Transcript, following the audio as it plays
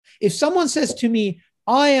If someone says to me,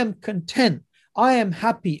 I am content, I am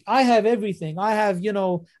happy, I have everything, I have,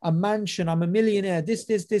 a mansion, I'm a millionaire, this,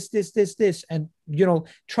 and,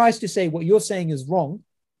 tries to say what you're saying is wrong,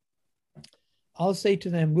 I'll say to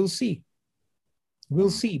them, we'll see. We'll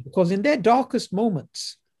see. Because in their darkest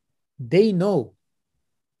moments, they know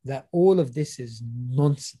that all of this is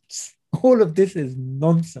nonsense. All of this is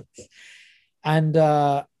nonsense. And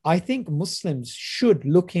I think Muslims should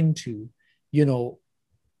look into, you know,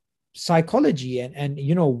 psychology and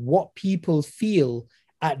what people feel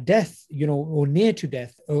at death, or near to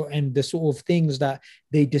death, and the sort of things that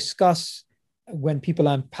they discuss when people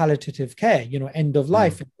are in palliative care, end of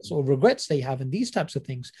life, and the sort of regrets they have, and these types of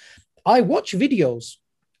things. I watch videos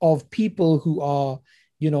of people who are,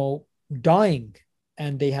 dying,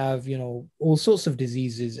 and they have, all sorts of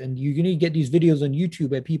diseases. And you get these videos on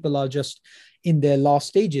YouTube where people are just in their last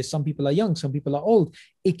stages. Some people are young, some people are old.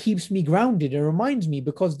 It keeps me grounded. It reminds me,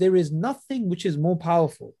 because there is nothing which is more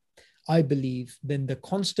powerful, I believe, than the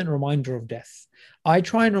constant reminder of death. I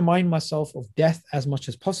try and remind myself of death as much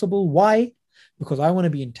as possible. Why? Because I want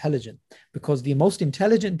to be intelligent. Because the most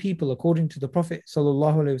intelligent people, according to the Prophet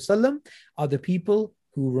ﷺ, are the people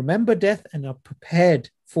who remember death and are prepared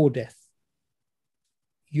for death.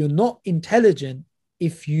 You're not intelligent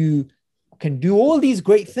if you can do all these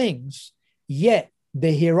great things, yet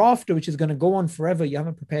the hereafter, which is going to go on forever, you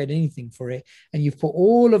haven't prepared anything for it. And you've put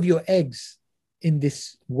all of your eggs in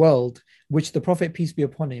this world, which the Prophet, peace be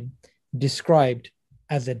upon him, described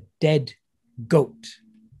as a dead goat.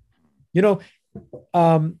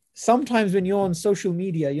 Sometimes when you're on social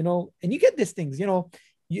media, and you get these things,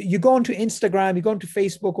 you go onto Instagram, you go onto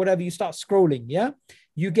Facebook, whatever, you start scrolling, yeah?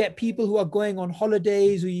 You get people who are going on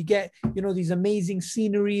holidays, or you get, these amazing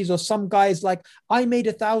sceneries, or some guys like, I made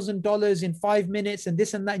 $1,000 in 5 minutes and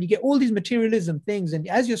this and that. And you get all these materialism things. And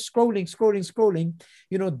as you're scrolling,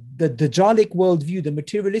 the Dajjalic worldview, the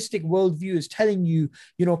materialistic worldview is telling you,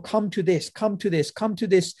 come to this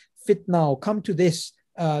fitna, come to this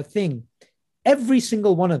thing. Every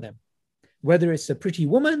single one of them, whether it's a pretty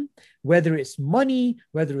woman, whether it's money,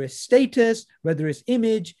 whether it's status, whether it's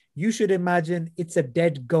image, you should imagine it's a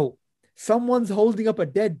dead goat. Someone's holding up a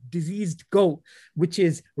dead, diseased goat, which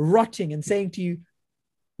is rotting, and saying to you,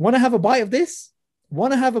 want to have a bite of this?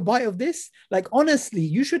 Want to have a bite of this? Like, honestly,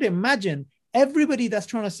 you should imagine everybody that's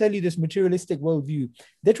trying to sell you this materialistic worldview,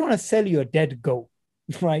 they're trying to sell you a dead goat,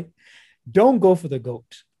 right? Don't go for the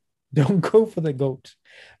goat. Don't go for the goat.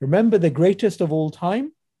 Remember, the greatest of all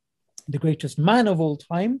time, the greatest man of all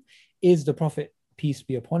time is the Prophet, peace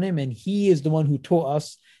be upon him. And he is the one who taught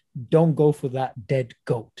us, don't go for that dead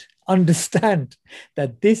goat. Understand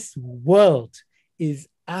that this world is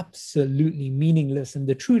absolutely meaningless. And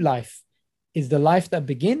the true life is the life that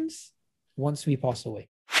begins once we pass away.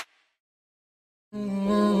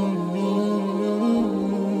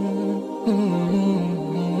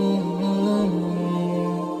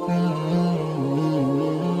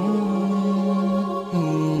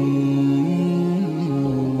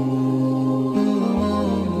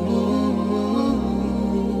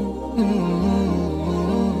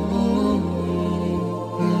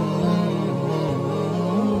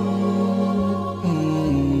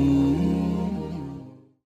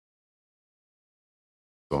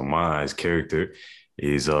 As character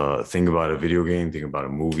is think about a video game, think about a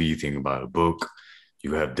movie, think about a book.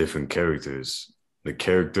 You have different characters. The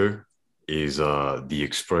character is the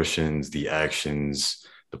expressions, the actions,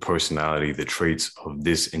 the personality, the traits of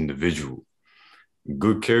this individual.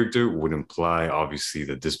 Good character would imply obviously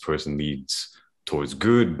that this person leads towards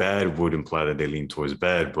good. Bad would imply that they lean towards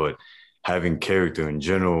bad. But having character in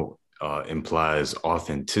general implies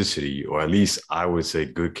authenticity, or at least I would say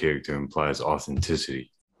good character implies authenticity.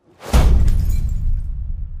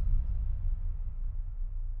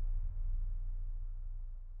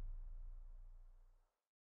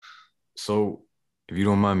 So, if you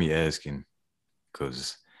don't mind me asking,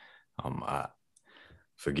 because I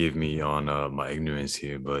forgive me on my ignorance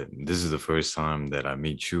here, but this is the first time that I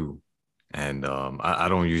meet you, and I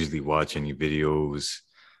don't usually watch any videos.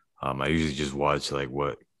 I usually just watch like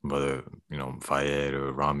what brother, Fayed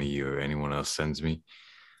or Rami or anyone else sends me.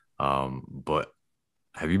 But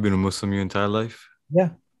have you been a Muslim your entire life? Yeah.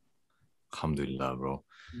 Alhamdulillah, bro.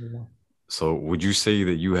 Yeah. So, would you say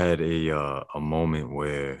that you had a moment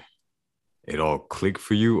where it all clicked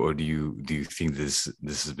for you, or do you think this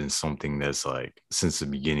has been something that's like since the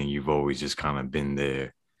beginning you've always just kind of been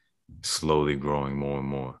there, slowly growing more and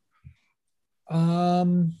more?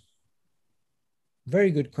 Very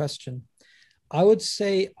good question. I would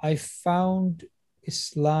say I found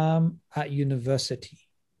Islam at university,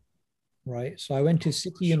 right? So I went to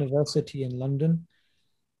City University in London.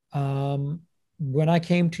 When I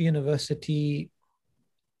came to university,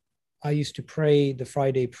 I used to pray the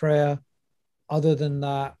Friday prayer. Other than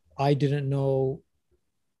that, I didn't know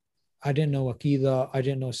Aqidah, I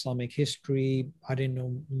didn't know Islamic history, I didn't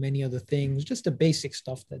know many other things, just the basic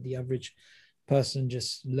stuff that the average person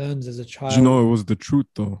just learns as a Did you child. know it was the truth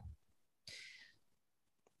though?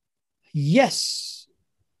 Yes.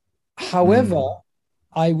 However,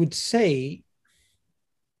 I would say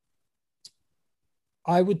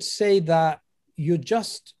that you're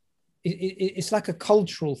just it's like a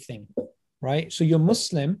cultural thing, right? So you're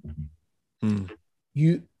Muslim,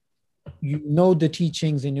 you know the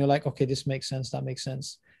teachings and you're like, okay, this makes sense, that makes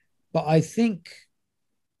sense. But I think,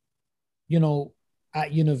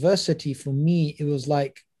 at university for me, it was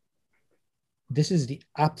like, this is the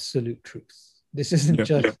absolute truth. This isn't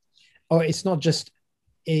just, or it's not just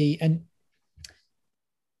and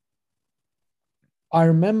I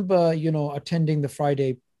remember, attending the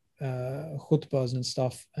Friday khutbahs and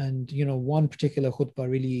stuff, and one particular khutbah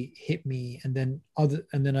really hit me, and then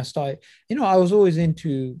I started, I was always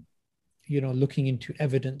into, looking into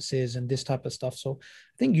evidences and this type of stuff. So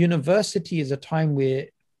I think university is a time where,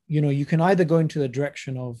 you can either go into the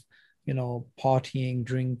direction of, partying,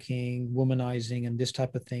 drinking, womanizing, and this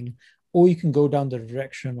type of thing, or you can go down the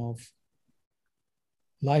direction of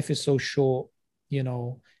life is so short,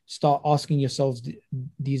 start asking yourselves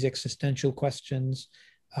these existential questions.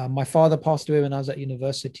 My father passed away when I was at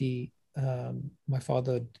university. My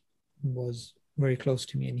father was very close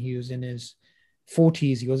to me, and he was in his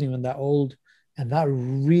 40s. He wasn't even that old. And that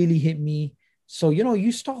really hit me. So,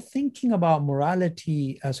 you start thinking about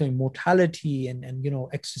mortality, and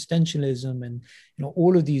existentialism and,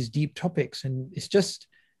 all of these deep topics. And it's just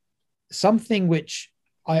something which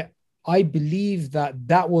I believe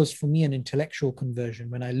that was for me an intellectual conversion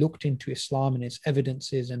when I looked into Islam and its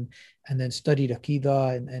evidences and then studied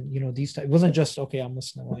Aqidah and these type. It wasn't just, okay, I'm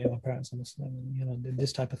Muslim, or my parents are Muslim, and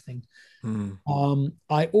this type of thing.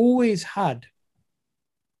 I always had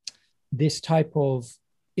this type of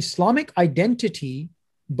Islamic identity,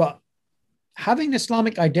 but having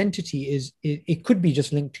Islamic identity it could be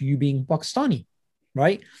just linked to you being Pakistani,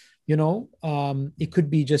 right? It could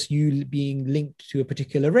be just you being linked to a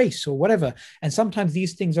particular race or whatever. And sometimes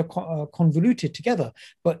these things are convoluted together,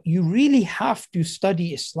 but you really have to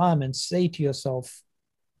study Islam and say to yourself,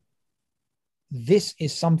 this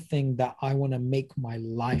is something that I want to make my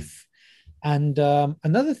life. And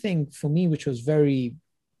another thing for me, which was very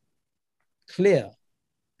clear,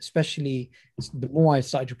 especially the more I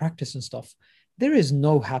started to practice and stuff, there is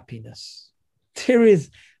no happiness. There is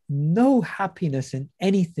no happiness in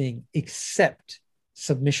anything except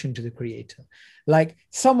submission to the Creator. Like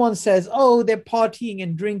someone says, oh, they're partying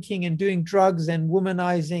and drinking and doing drugs and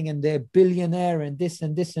womanizing and they're billionaire and this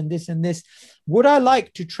and this and this and this. Would I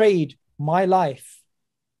like to trade my life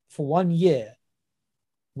for 1 year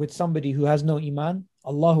with somebody who has no iman?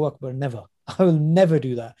 Allahu Akbar, never. I will never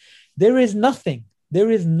do that. There is nothing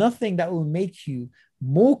that will make you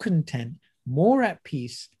more content, more at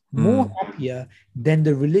peace, more happier than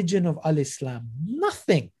the religion of Al-Islam.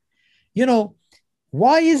 Nothing.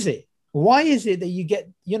 Why is it? Why is it that you get,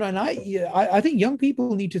 and I think young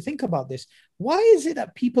people need to think about this. Why is it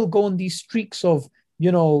that people go on these streaks of,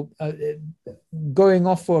 going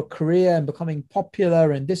off for a career and becoming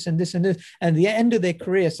popular and this and this and this, and at the end of their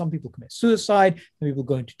career, some people commit suicide, some people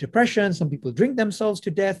go into depression, some people drink themselves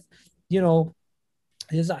to death.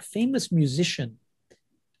 There's that famous musician,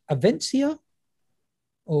 Avencia,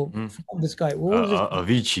 or this guy, what was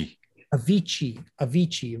Avicii.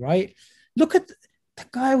 Avicii, right? Look at the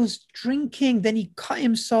guy was drinking, then he cut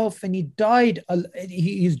himself and he died.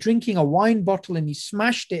 He's drinking a wine bottle and he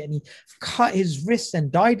smashed it and he cut his wrists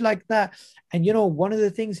and died like that. And, one of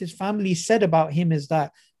the things his family said about him is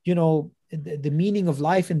that, the meaning of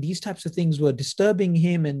life and these types of things were disturbing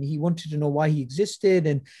him and he wanted to know why he existed.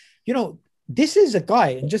 And, this is a guy,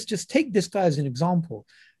 and just take this guy as an example,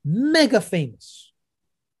 mega famous,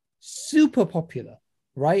 super popular,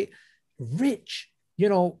 right? Rich,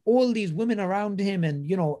 all these women around him and,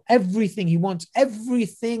 everything he wants,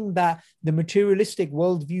 everything that the materialistic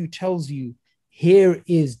worldview tells you, here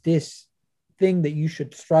is this thing that you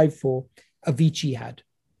should strive for. Avicii had.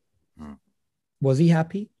 Was he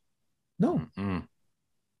happy? No.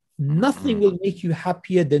 Nothing will make you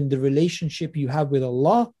happier than the relationship you have with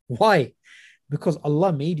Allah. Why? Because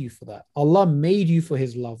Allah made you for that. Allah made you for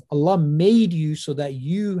his love. Allah made you so that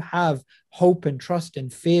you have hope and trust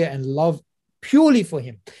and fear and love purely for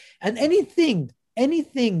him. And anything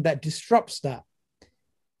that disrupts that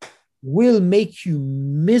will make you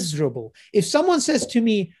miserable. If someone says to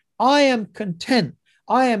me, I am content,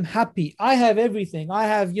 I am happy. I have everything. I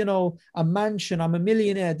have, a mansion. I'm a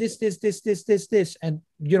millionaire. This. And,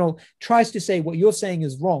 tries to say what you're saying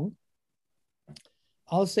is wrong.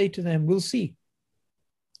 I'll say to them, we'll see.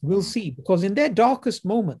 We'll see. Because in their darkest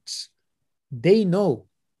moments, they know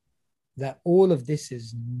that all of this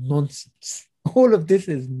is nonsense. All of this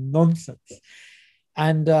is nonsense.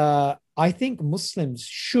 And I think Muslims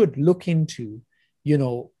should look into,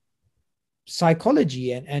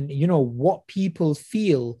 psychology and what people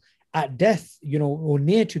feel at death, or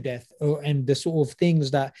near to death, and the sort of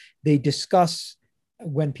things that they discuss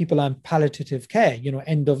when people are in palliative care,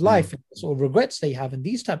 end of life, and the sort of regrets they have, and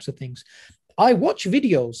these types of things. I watch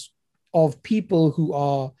videos of people who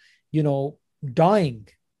are, dying,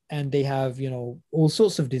 and they have, all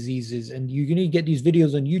sorts of diseases. And you get these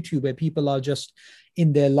videos on YouTube where people are just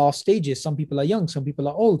in their last stages. Some people are young, some people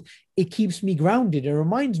are old. It keeps me grounded. It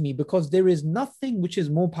reminds me, because there is nothing which is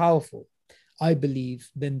more powerful, I believe,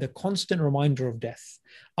 than the constant reminder of death.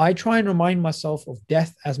 I try and remind myself of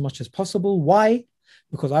death as much as possible. Why?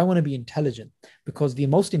 Because I want to be intelligent. Because the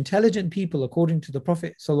most intelligent people, according to the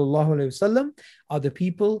Prophet ﷺ, are the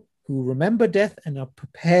people who remember death and are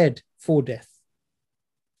prepared for death.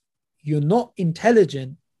 You're not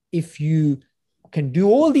intelligent if you can do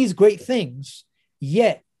all these great things,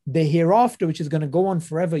 yet the hereafter, which is going to go on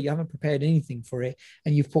forever, you haven't prepared anything for it.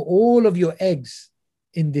 And you've put all of your eggs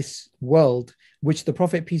in this world, which the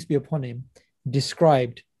Prophet, peace be upon him,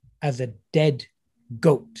 described as a dead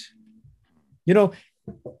goat.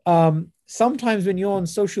 Sometimes when you're on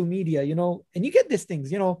social media, and you get these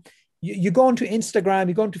things, you go onto Instagram,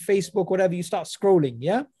 you go onto Facebook, whatever, you start scrolling,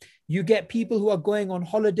 yeah? You get people who are going on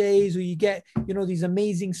holidays, or you get, these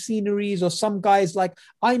amazing sceneries, or some guys like,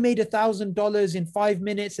 I made $1,000 in 5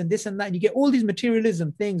 minutes and this and that. And you get all these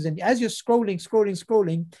materialism things. And as you're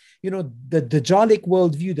scrolling, the Dajjalic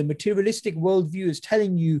worldview, the materialistic worldview is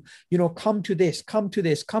telling you, come to this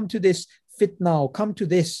fitna, come to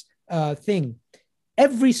this thing.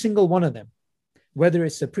 Every single one of them, whether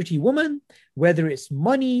it's a pretty woman, whether it's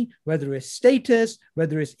money, whether it's status,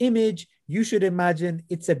 whether it's image, you should imagine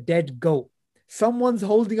it's a dead goat. Someone's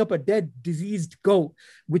holding up a dead, diseased goat,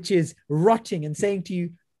 which is rotting, and saying to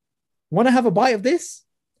you, want to have a bite of this?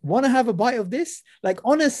 Want to have a bite of this? Like,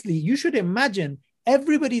 honestly, you should imagine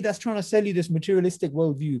everybody that's trying to sell you this materialistic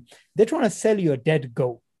worldview, they're trying to sell you a dead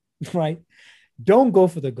goat, right? Don't go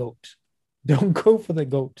for the goat. Don't go for the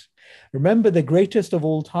goat. Remember, the greatest of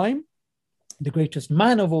all time, the greatest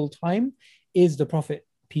man of all time is the Prophet,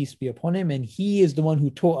 peace be upon him. And he is the one who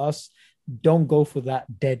taught us, don't go for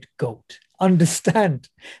that dead goat. Understand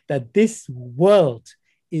that this world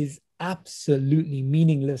is absolutely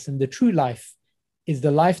meaningless. And the true life is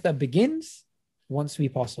the life that begins once we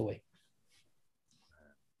pass away.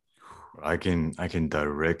 I can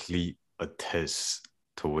directly attest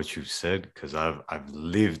to what you said, because I've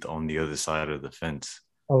lived on the other side of the fence.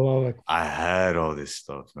 Oh, I had all this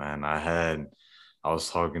stuff, man. I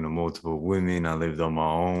was talking to multiple women. I lived on my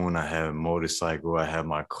own. I had a motorcycle. I had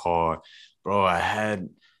my car. Bro, I had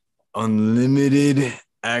unlimited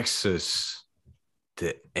access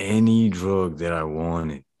to any drug that I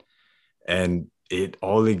wanted. And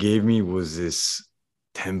all it gave me was this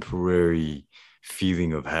temporary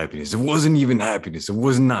feeling of happiness. It wasn't even happiness. It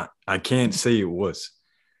was not. I can't say it was.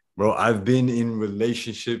 Bro, I've been in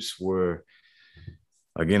relationships where,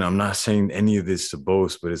 again, I'm not saying any of this to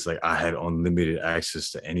boast, but it's like I had unlimited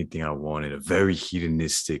access to anything I wanted, a very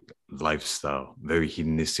hedonistic lifestyle, very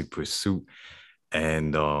hedonistic pursuit.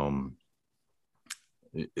 And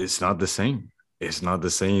it's not the same. It's not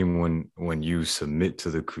the same when you submit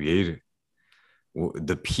to the Creator.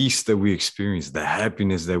 The peace that we experience, the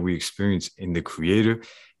happiness that we experience in the Creator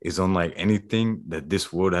is unlike anything that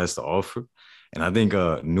this world has to offer. And I think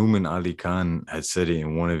Nouman Ali Khan had said it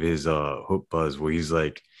in one of his khutbahs, where he's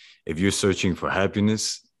like, if you're searching for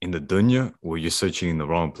happiness in the dunya, well, you're searching in the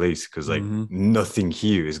wrong place, because nothing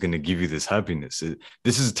here is going to give you this happiness.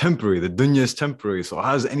 This is temporary. The dunya is temporary. So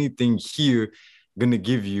how's anything here going to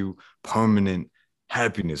give you permanent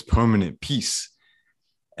happiness, permanent peace?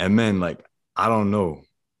 And man, like, I don't know.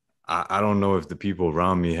 I don't know if the people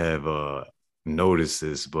around me have noticed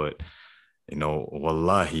this, but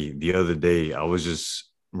wallahi, the other day I was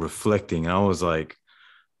just reflecting. I was like,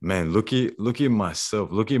 man, look at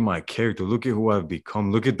myself. Look at my character. Look at who I've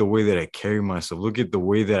become. Look at the way that I carry myself. Look at the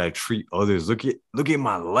way that I treat others. Look at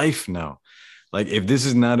my life now. Like, if this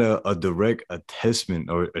is not a direct attestment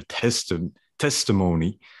or a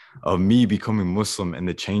testimony of me becoming Muslim and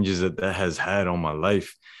the changes that has had on my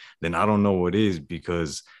life, then I don't know what is.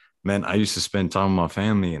 Because, man, I used to spend time with my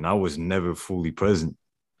family and I was never fully present.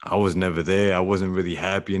 I was never there. I wasn't really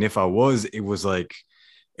happy. And if I was, it was like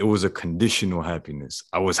it was a conditional happiness.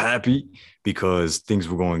 I was happy because things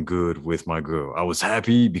were going good with my girl. I was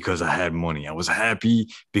happy because I had money. I was happy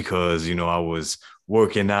because, I was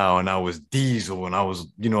working out and I was diesel and I was,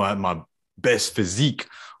 at my best physique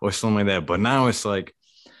or something like that. But now it's like,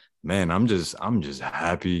 man, I'm just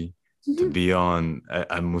happy to be on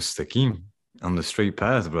a mustaqim, on the straight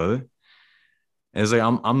path, brother. And it's like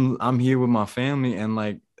I'm here with my family, and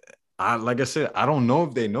like I said, I don't know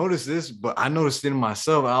if they noticed this, but I noticed it in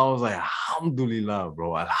myself. I was like, alhamdulillah,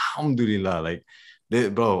 bro. Alhamdulillah. Like,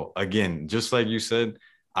 bro, again, just like you said,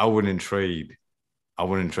 I wouldn't trade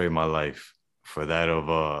my life for that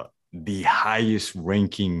of the highest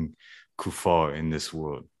ranking kuffar in this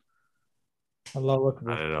world. Allahu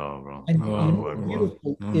Akbar. Not at all, bro. And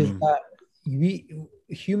beautiful is that we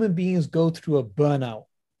human beings go through a burnout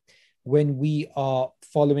when we are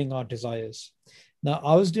following our desires. Now,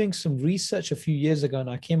 I was doing some research a few years ago and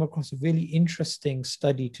I came across a really interesting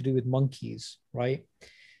study to do with monkeys, right?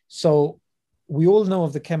 So we all know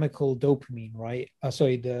of the chemical dopamine, right?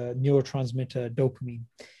 The neurotransmitter dopamine.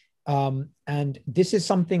 And this is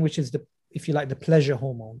something which is if you like, the pleasure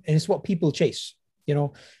hormone. And it's what people chase.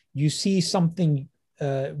 You see something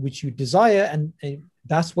which you desire and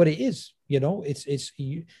that's what it is.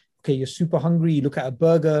 You're super hungry, you look at a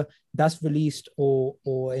burger that's released or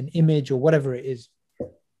an image or whatever it is.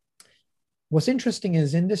 What's interesting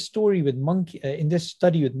is in this study with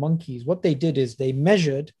monkeys, what they did is they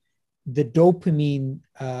measured the dopamine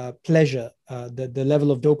pleasure, the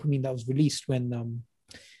level of dopamine that was released when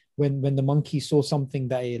the monkey saw something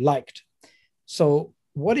that it liked. So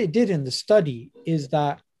what it did in the study is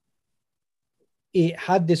that it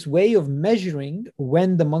had this way of measuring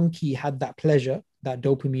when the monkey had that pleasure, that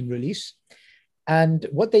dopamine release. And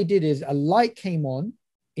what they did is a light came on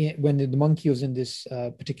when the monkey was in this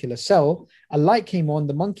particular cell. A light came on,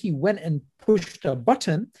 the monkey went and pushed a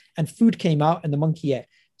button and food came out and the monkey ate.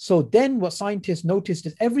 So then what scientists noticed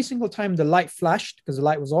is every single time the light flashed, because the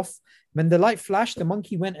light was off, when the light flashed, the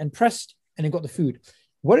monkey went and pressed and it got the food.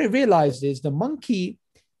 What it realized is the monkey,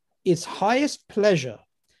 its highest pleasure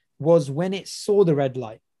was when it saw the red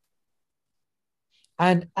light.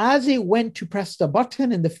 And as it went to press the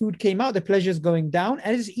button and the food came out, the pleasure is going down.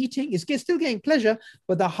 As it's eating, it's still getting pleasure,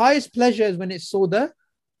 but the highest pleasure is when it saw the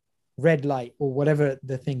red light or whatever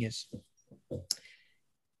the thing is.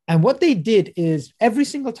 And what they did is every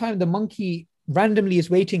single time the monkey randomly is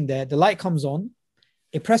waiting there, the light comes on,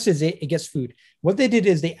 it presses it, it gets food. What they did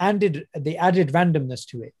is they added randomness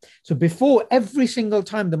to it. So before, every single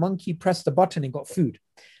time the monkey pressed the button, it got food.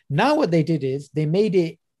 Now what they did is they made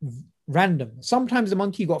it random. Sometimes the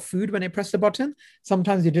monkey got food when it pressed the button.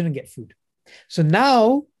 Sometimes they didn't get food. So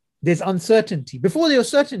now there's uncertainty. Before there was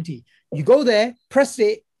certainty. You go there, press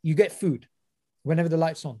it, you get food whenever the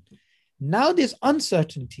light's on. Now there's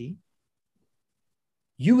uncertainty.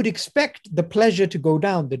 You would expect the pleasure to go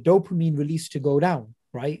down, the dopamine release to go down,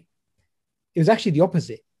 right? It was actually the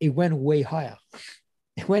opposite. It went way higher.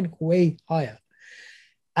 It went way higher.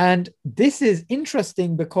 And this is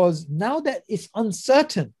interesting because now that it's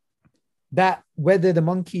uncertain that whether the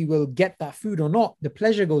monkey will get that food or not, the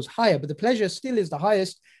pleasure goes higher, but the pleasure still is the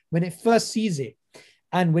highest when it first sees it.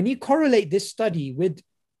 And when you correlate this study with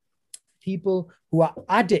people who are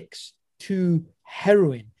addicts to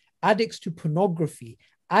heroin, addicts to pornography,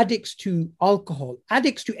 addicts to alcohol,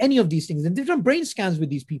 addicts to any of these things, and they've done brain scans with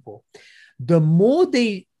these people, the more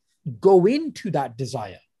they go into that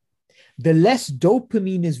desire, the less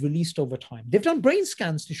dopamine is released over time. They've done brain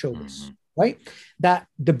scans to show this, right? That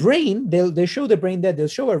the brain, they'll show the brain there, they'll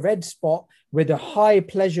show a red spot where the high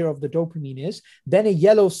pleasure of the dopamine is, then a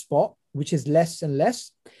yellow spot, which is less and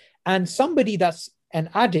less. And somebody that's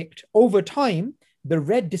an addict, over time, the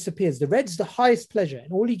red disappears. The red's the highest pleasure,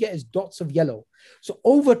 and all you get is dots of yellow. So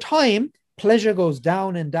over time, pleasure goes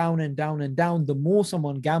down and down and down and down, the more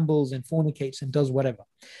someone gambles and fornicates and does whatever.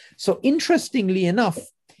 So interestingly enough,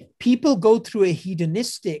 people go through a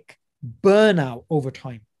hedonistic burnout over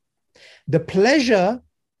time. The pleasure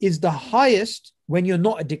is the highest when you're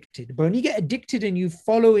not addicted. But when you get addicted and you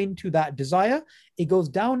follow into that desire, it goes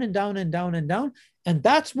down and down and down and down. And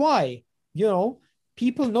that's why,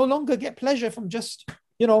 people no longer get pleasure from just,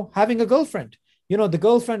 having a girlfriend. The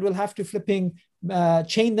girlfriend will have to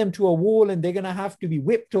chain them to a wall and they're going to have to be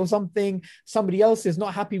whipped or something. Somebody else is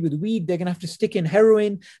not happy with weed. They're going to have to stick in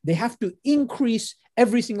heroin. They have to increase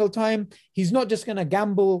every single time. He's not just going to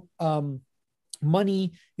gamble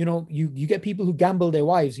money. You get people who gamble their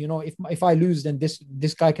wives. If I lose, then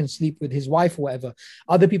this guy can sleep with his wife or whatever.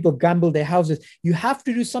 Other people gamble their houses. You have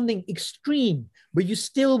to do something extreme, but you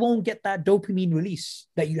still won't get that dopamine release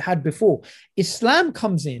that you had before. Islam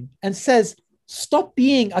comes in and says, Stop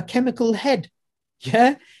being a chemical head.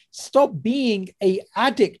 Yeah. Stop being a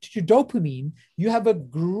addict to dopamine. You have a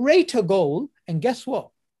greater goal. And guess what?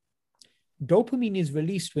 Dopamine is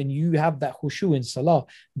released when you have that khushu in salah.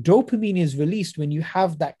 Dopamine is released when you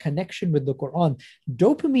have that connection with the Quran.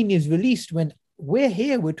 Dopamine is released when we're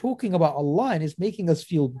here, we're talking about Allah and it's making us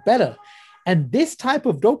feel better. And this type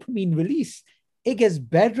of dopamine release, it gets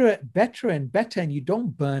better, better and better, and you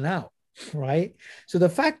don't burn out, right? So the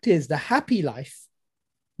fact is, the happy life,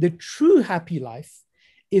 the true happy life,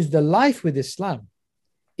 is the life with Islam.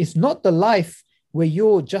 It's not the life where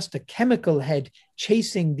you're just a chemical head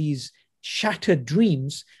chasing these shattered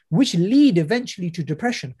dreams, which lead eventually to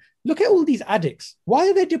depression. Look at all these addicts. Why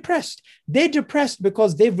are they depressed? They're depressed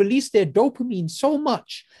because they've released their dopamine so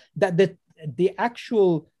much that the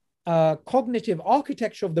actual cognitive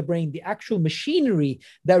architecture of the brain, the actual machinery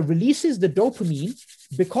that releases the dopamine,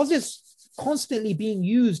 because it's constantly being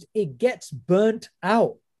used, it gets burnt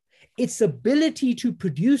out. Its ability to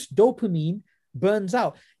produce dopamine burns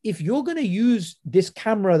out. If you're going to use this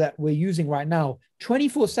camera that we're using right now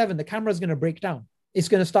 24/7, the camera is going to break down. It's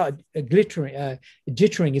going to start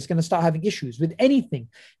jittering. It's going to start having issues with anything.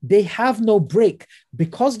 They have no break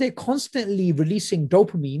because they're constantly releasing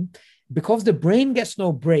dopamine, because the brain gets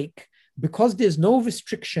no break, because there's no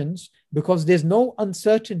restrictions, because there's no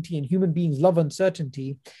uncertainty, and human beings love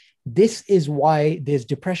uncertainty. This is why there's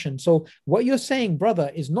depression. So what you're saying,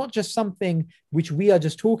 brother, is not just something which we are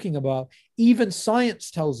just talking about. Even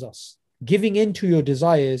science tells us giving in to your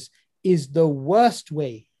desires is the worst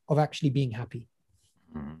way of actually being happy.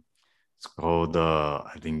 It's called,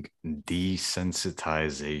 I think,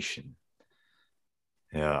 desensitization.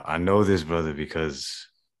 Yeah, I know this, brother, because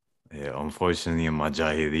unfortunately in my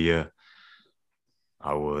Jahiliyyah,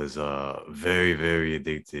 I was very, very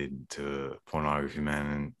addicted to pornography,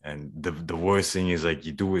 man. And the worst thing is, like,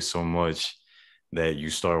 you do it so much that you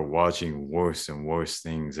start watching worse and worse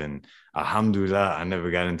things. And alhamdulillah, I never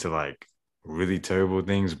got into like really terrible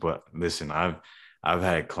things. But listen, I've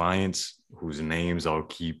had clients whose names I'll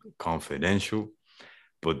keep confidential,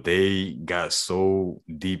 but they got so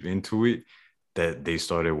deep into it that they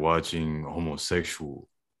started watching homosexual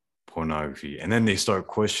pornography, and then they start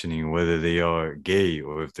questioning whether they are gay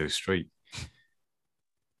or if they're straight.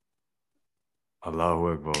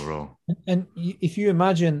 Allahu Akbar, bro. And if you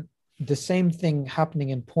imagine the same thing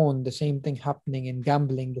happening in porn, the same thing happening in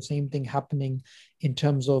gambling, the same thing happening in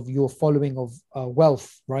terms of your following of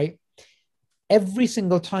wealth, right? Every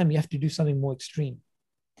single time you have to do something more extreme.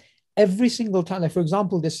 Every single time, like for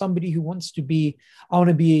example, there's somebody who wants to be, I want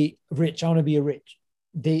to be rich, I want to be a rich.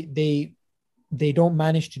 They don't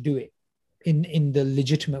manage to do it in the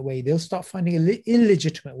legitimate way. They'll start finding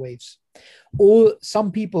illegitimate ways. Or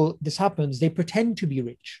some people, this happens, they pretend to be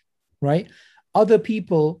rich, right? Other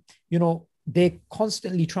people, they're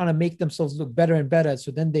constantly trying to make themselves look better and better.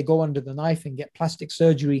 So then they go under the knife and get plastic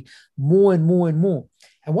surgery more and more and more.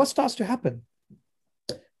 And what starts to happen?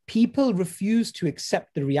 People refuse to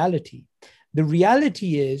accept the reality. The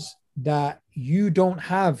reality is that you don't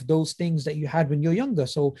have those things that you had when you're younger.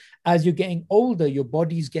 So as you're getting older, your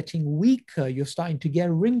body's getting weaker. You're starting to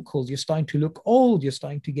get wrinkles. You're starting to look old. You're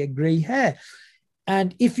starting to get gray hair.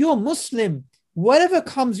 And if you're Muslim, whatever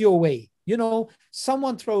comes your way,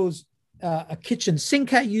 someone throws a kitchen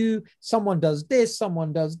sink at you, someone does this,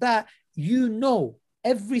 someone does that,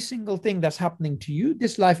 every single thing that's happening to you,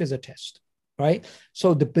 this life is a test. Right?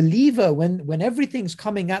 So the believer, when everything's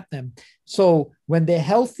coming at them, so when they're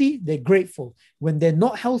healthy, they're grateful. When they're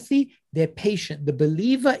not healthy, they're patient. The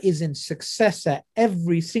believer is in success at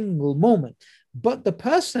every single moment. But the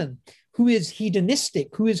person who is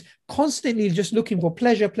hedonistic, who is constantly just looking for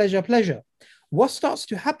pleasure, pleasure, pleasure, what starts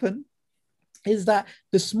to happen is that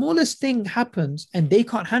the smallest thing happens and they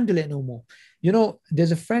can't handle it no more.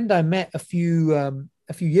 There's a friend I met a few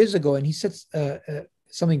years ago, and he said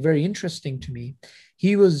something very interesting to me.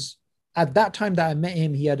 He was, at that time that I met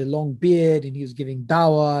him, he had a long beard and he was giving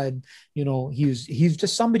dawah, and he's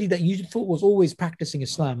just somebody that you thought was always practicing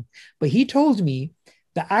Islam. But he told me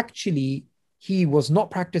that actually he was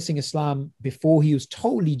not practicing Islam before. He was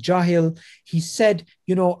totally jahil. He said,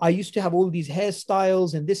 I used to have all these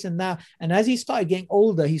hairstyles and this and that. And as he started getting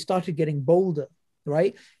older, he started getting bolder.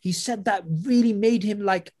 Right? He said that really made him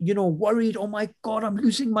worried. Oh my God, I'm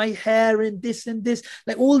losing my hair and this,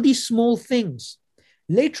 like all these small things.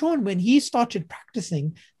 Later on, when he started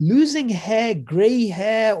practicing, losing hair, gray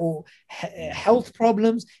hair, or health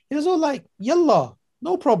problems, it was all like, yallah,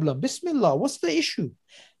 no problem. Bismillah, what's the issue?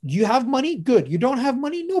 You have money? Good. You don't have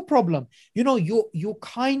money? No problem. You're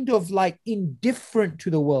kind of like indifferent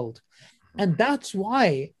to the world. And that's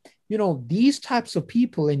why these types of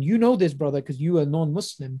people, and you know this, brother, because you are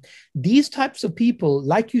non-Muslim, these types of people,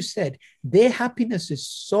 like you said, their happiness is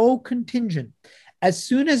so contingent. As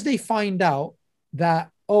soon as they find out that,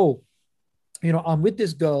 oh, I'm with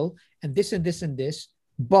this girl and this and this and this,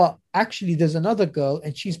 but actually there's another girl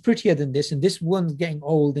and she's prettier than this, and this one's getting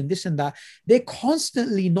old and this and that, they're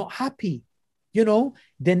constantly not happy.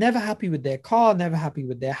 They're never happy with their car, never happy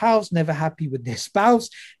with their house, never happy with their spouse.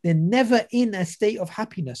 They're never in a state of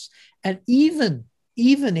happiness. And even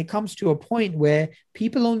it comes to a point where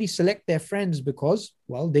people only select their friends because,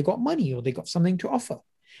 well, they got money or they got something to offer.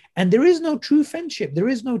 And there is no true friendship. There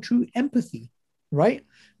is no true empathy, right?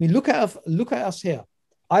 I mean, look at us here.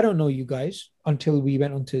 I don't know you guys until we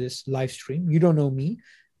went onto this live stream. You don't know me.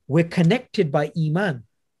 We're connected by Iman.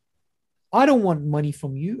 I don't want money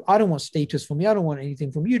from you. I don't want status from you. I don't want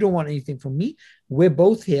anything from you. You don't want anything from me. We're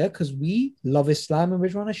both here because we love Islam and we're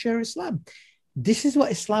trying to share Islam. This is what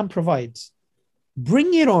Islam provides.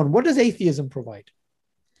 Bring it on. What does atheism provide?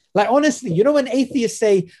 Like, honestly, when atheists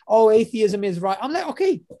say, oh, atheism is right, I'm like,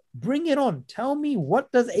 okay, bring it on. Tell me, what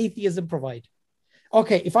does atheism provide?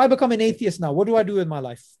 Okay, if I become an atheist now, what do I do with my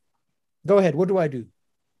life? Go ahead. What do I do?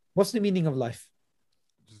 What's the meaning of life?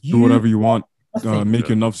 Do whatever you want. Make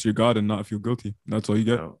your nafs your God and not feel guilty. That's all you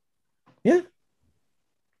get. Yeah.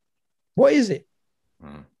 What is it?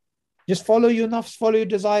 Just follow your nafs, follow your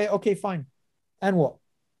desire. Okay, fine. And what?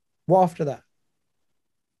 What after that?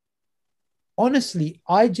 Honestly,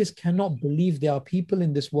 I just cannot believe there are people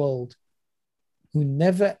in this world who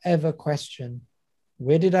never ever question,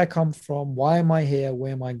 where did I come from? Why am I here?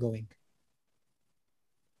 Where am I going?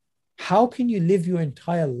 How can you live your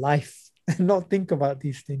entire life and not think about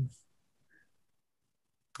these things?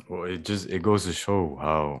 Well, it goes to show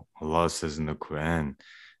how Allah says in the Quran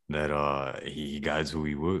that he guides who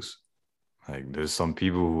he wills. Like, there's some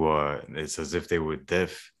people who it's as if they were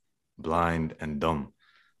deaf, blind, and dumb.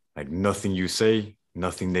 Like, nothing you say,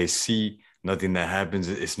 nothing they see, nothing that happens,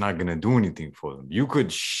 it's not gonna do anything for them. You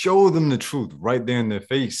could show them the truth right there in their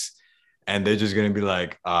face, and they're just gonna be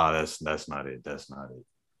like, that's not it. That's not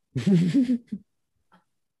it.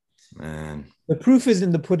 Man. The proof is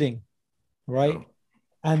in the pudding, right? Oh.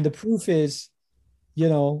 And the proof is,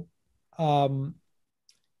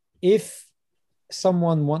 if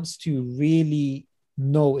someone wants to really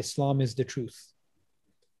know Islam is the truth,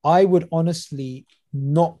 I would honestly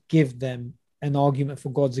not give them an argument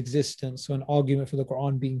for God's existence or an argument for the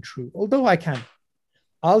Quran being true, although I can.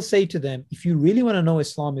 I'll say to them, if you really want to know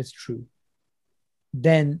Islam is true,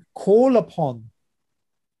 then call upon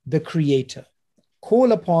the Creator.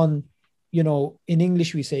 Call upon, in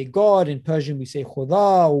English we say God, in Persian we say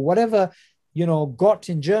Khuda, or whatever, Gott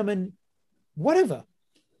in German, whatever.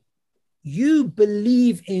 You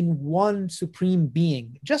believe in one supreme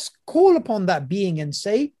being. Just call upon that being and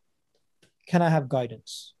say, can I have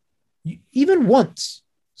guidance? Even once,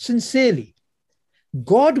 sincerely.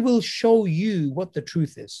 God will show you what the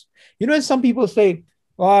truth is. And some people say,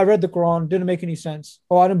 oh, I read the Quran, didn't make any sense.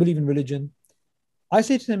 Oh, I don't believe in religion. I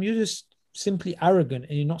say to them, you're just simply arrogant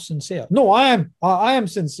and you're not sincere. No, I am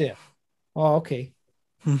sincere. Oh, okay.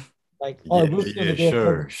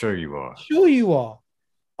 Sure you are. Sure you are.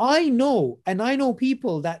 I know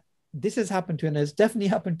people that this has happened to, and it's definitely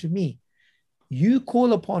happened to me. You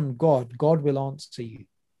call upon God, God will answer you.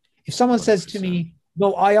 If someone 100%. Says to me,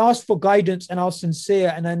 no, I asked for guidance and I was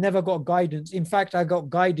sincere and I never got guidance. In fact, I got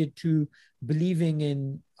guided to believing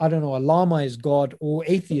in, I don't know, a llama is God or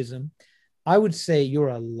atheism. I would say you're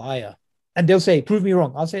a liar. And they'll say, prove me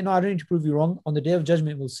wrong. I'll say, no, I don't need to prove you wrong. On the day of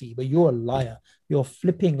judgment, we'll see. But you're a liar. You're a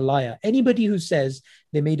flipping liar. Anybody who says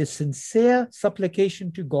they made a sincere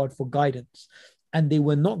supplication to God for guidance and they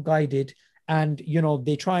were not guided, and,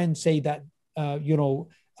 they try and say that,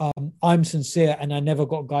 I'm sincere and I never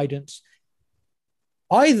got guidance.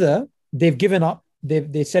 Either they've given up,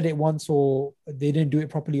 they said it once, or they didn't do it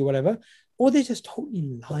properly or whatever, or they're just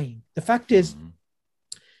totally lying. The fact is,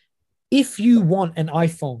 if you want an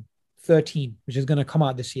iPhone 13, which is going to come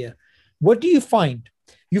out this year, what do you find?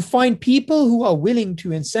 You find people who are willing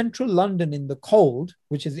to, in central London in the cold,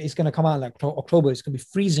 which is it's going to come out like October, it's going to be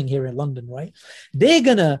freezing here in London, right? They're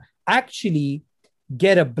going to actually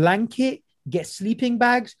get a blanket, get sleeping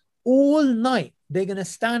bags all night. They're going to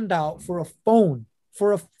stand out for a phone.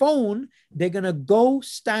 For a phone, they're going to go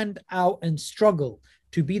stand out and struggle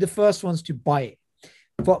to be the first ones to buy it.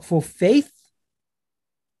 But for faith,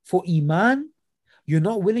 for Iman, you're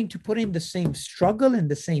not willing to put in the same struggle and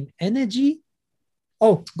the same energy.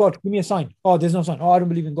 Oh, God, give me a sign. Oh, there's no sign. Oh, I don't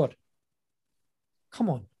believe in God. Come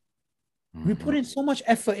on. We put in so much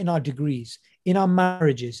effort in our degrees, in our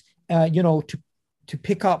marriages, to to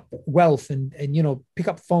pick up wealth and pick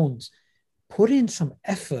up phones. Put in some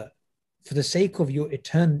effort for the sake of your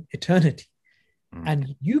eternity.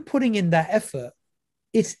 And you putting in that effort,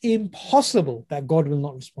 it's impossible that God will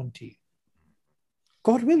not respond to you.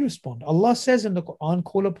 God will respond. Allah says in the Quran,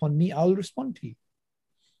 call upon me, I'll respond to you.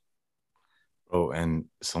 Oh, and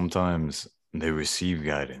sometimes they receive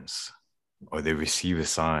guidance or they receive a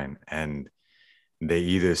sign and they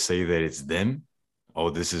either say that it's them, oh,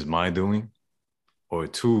 this is my doing, or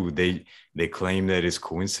two, they claim that it's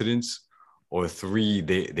coincidence, or three,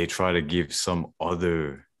 they try to give some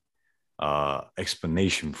other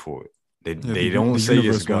explanation for it. They don't say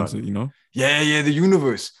it's God. Yeah, the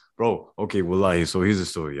universe. Bro, okay, wallahi. So here's the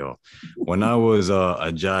story, y'all. When I was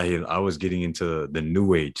a jahil, I was getting into the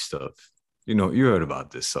new age stuff. You heard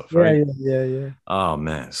about this stuff, right? Yeah. Oh,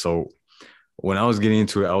 man. So when I was getting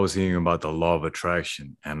into it, I was hearing about the law of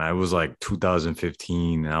attraction. And I was like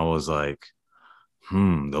 2015. And I was like,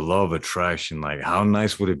 the law of attraction. Like, how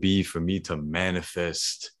nice would it be for me to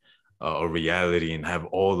manifest a reality and have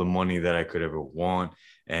all the money that I could ever want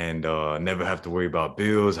and never have to worry about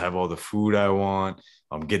bills, have all the food I want,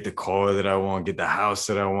 get the car that I want, get the house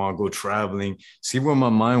that I want, go traveling. See where my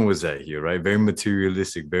mind was at here, right? Very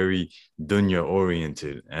materialistic, very dunya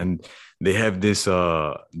oriented. And they have this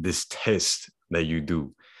test that you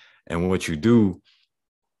do. And what you do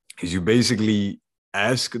is you basically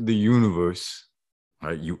ask the universe,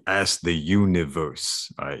 right? You ask the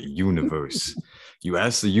universe, right? Universe. You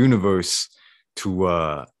ask the universe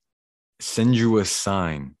to send you a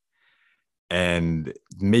sign and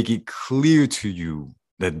make it clear to you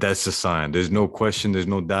that that's a sign. There's no question. There's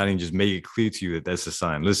no doubting. Just make it clear to you that that's a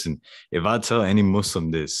sign. Listen, if I tell any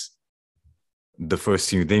Muslim this, the first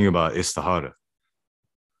thing you think about is istihara.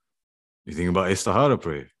 You think about istihara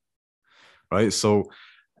prayer, right? So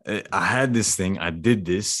I had this thing. I did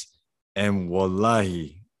this. And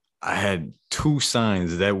wallahi, I had two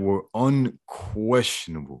signs that were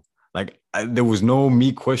unquestionable. Like there was no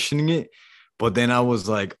me questioning it, but then I was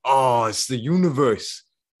like, "Oh, it's the universe."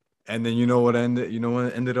 And then what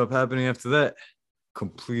ended up happening after that?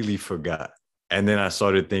 Completely forgot. And then I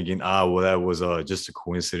started thinking, well, that was just a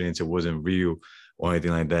coincidence. It wasn't real or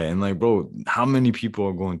anything like that. And like, bro, how many people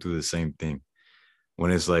are going through the same thing?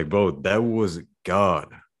 When it's like, bro, that was God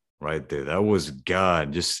right there. That was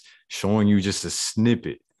God just showing you just a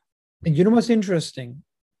snippet. And you know what's interesting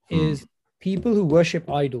is people who worship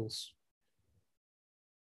idols.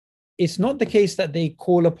 It's not the case that they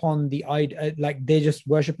call upon the idol, like they're just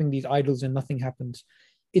worshiping these idols and nothing happens.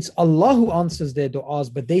 It's Allah who answers their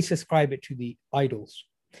du'as, but they subscribe it to the idols.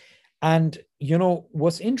 And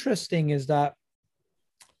what's interesting is that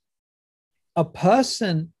a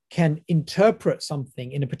person can interpret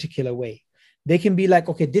something in a particular way. They can be like,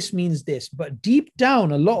 okay, this means this, but deep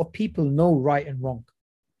down, a lot of people know right and wrong.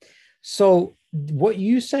 So what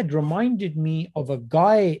you said reminded me of a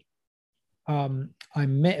guy I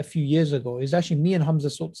met a few years ago. It's actually me and Hamza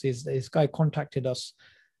Sotsi. This guy contacted us.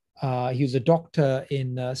 He was a doctor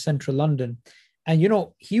in central London. And,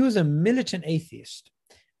 he was a militant atheist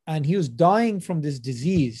and he was dying from this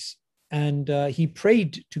disease. And he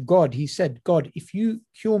prayed to God. He said, God, if you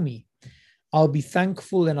cure me, I'll be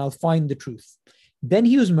thankful and I'll find the truth. Then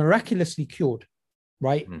he was miraculously cured,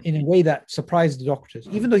 right? In a way that surprised the doctors.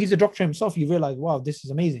 Even though he's a doctor himself, you realize, wow, this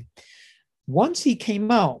is amazing. Once he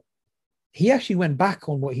came out, he actually went back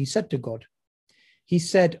on what he said to God. He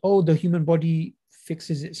said, oh, the human body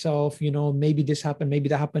fixes itself, maybe this happened, maybe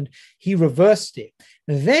that happened. He reversed it.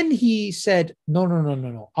 Then he said,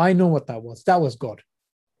 no. I know what that was. That was God,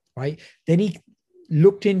 right? Then he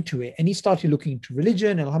looked into it and he started looking into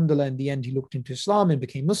religion. And alhamdulillah, in the end, he looked into Islam and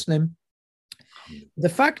became Muslim. The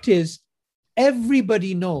fact is,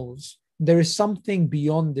 everybody knows there is something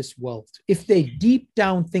beyond this world if they deep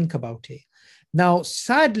down think about it. Now,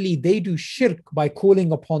 sadly, they do shirk by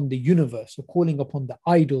calling upon the universe or calling upon the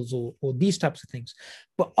idols or these types of things.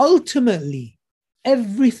 But ultimately,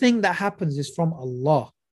 everything that happens is from Allah.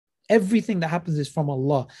 Everything that happens is from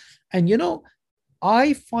Allah. And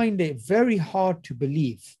I find it very hard to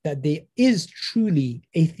believe that there is truly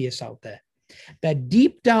atheists out there, that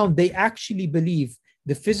deep down they actually believe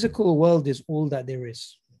the physical world is all that there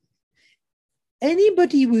is.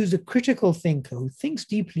 Anybody who's a critical thinker, who thinks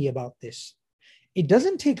deeply about this, it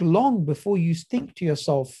doesn't take long before you think to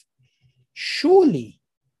yourself, surely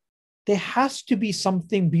there has to be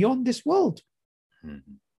something beyond this world.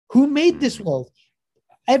 Who made this world?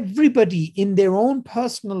 Everybody in their own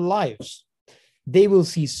personal lives, they will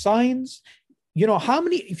see signs. How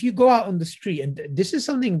many, if you go out on the street, and this is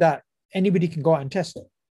something that anybody can go out and test,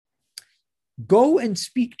 go and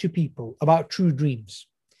speak to people about true dreams.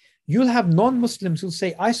 You'll have non-Muslims who'll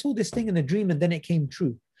say, I saw this thing in a dream and then it came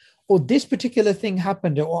true. Or this particular thing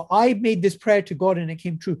happened, or I made this prayer to God and it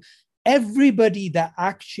came true. Everybody that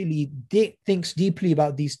actually thinks deeply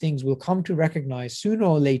about these things will come to recognize sooner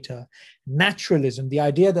or later naturalism, the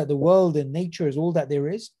idea that the world and nature is all that there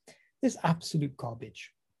is absolute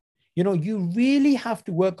garbage. You really have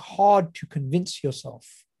to work hard to convince yourself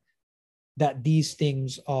that these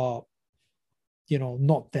things are,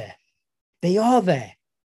 not there. They are there.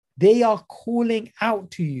 They are calling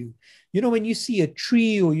out to you. When you see a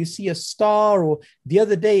tree or you see a star, or the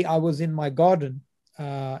other day I was in my garden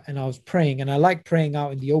and I was praying, and I like praying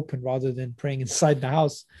out in the open rather than praying inside the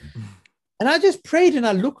house. And I just prayed and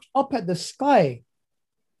I looked up at the sky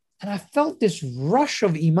and I felt this rush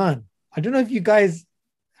of Iman. I don't know if you guys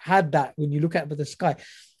had that when you look up at the sky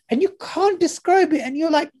and you can't describe it. And you're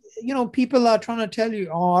like, people are trying to tell you,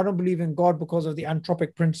 oh, I don't believe in God because of the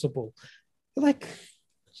anthropic principle. You're like,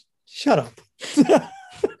 shut up.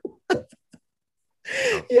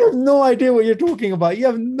 You have no idea what you're talking about. You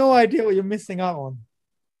have no idea what you're missing out on.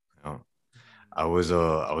 I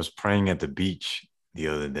was praying at the beach the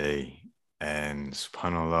other day, and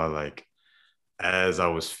subhanAllah, like as I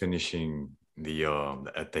was finishing the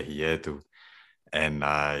at-tahiyyatu, and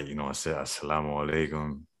I said assalamu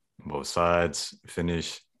alaikum, both sides,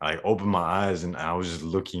 finished. I opened my eyes and I was just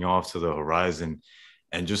looking off to the horizon,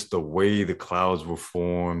 and just the way the clouds were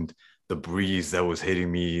formed, the breeze that was hitting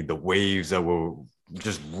me, the waves that were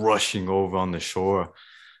just rushing over on the shore.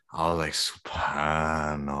 I was like,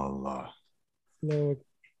 subhanallah. Lord.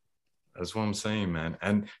 That's what I'm saying, man.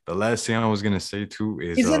 And the last thing I was gonna say too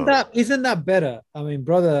is isn't that better? I mean,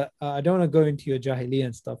 brother, I don't want to go into your jahiliyyah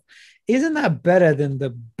and stuff. Isn't that better than the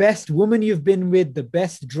best woman you've been with, the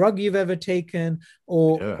best drug you've ever taken,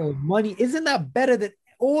 or money? Isn't that better than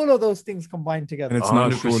all of those things combined together? And it's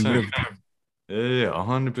not short-lived. Yeah,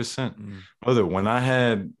 100%. Brother, when I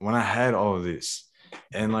had all of this,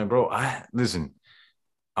 and like, bro, listen,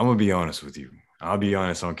 I'm gonna be honest with you. I'll be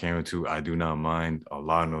honest on camera too. I do not mind.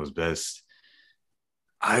 Allah knows best.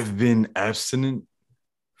 I've been abstinent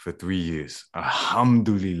for 3 years.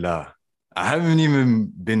 Alhamdulillah. I haven't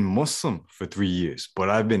even been Muslim for 3 years, but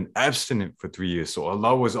I've been abstinent for 3 years. So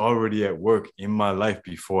Allah was already at work in my life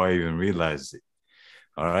before I even realized it.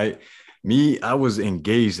 All right. I was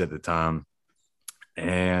engaged at the time,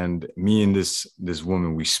 and me and this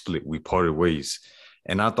woman, we split, we parted ways.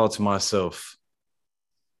 And I thought to myself,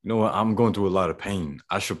 you know what? I'm going through a lot of pain.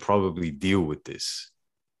 I should probably deal with this.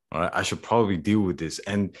 All right. I should probably deal with this.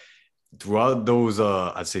 And throughout those,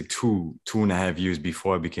 I'd say 2.5 years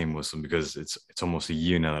before I became Muslim, because it's almost a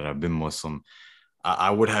year now that I've been Muslim, I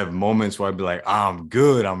would have moments where I'd be like, I'm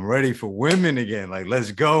good. I'm ready for women again. Like,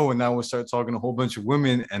 let's go. And I would start talking to a whole bunch of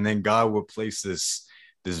women. And then God would place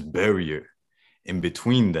this barrier in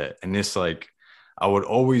between that. And it's like, I would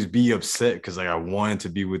always be upset because like I wanted to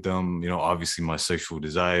be with them. Obviously my sexual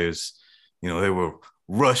desires, they were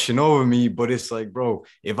rushing over me. But it's like, bro,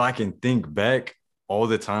 if I can think back all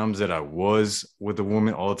the times that I was with a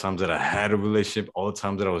woman, all the times that I had a relationship, all the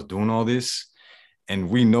times that I was doing all this,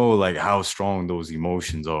 and we know like how strong those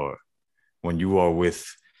emotions are when you are with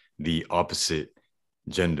the opposite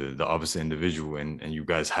gender, the opposite individual, and you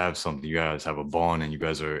guys have something, you guys have a bond, and you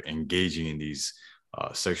guys are engaging in these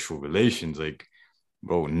sexual relations. Like,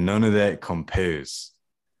 bro, none of that compares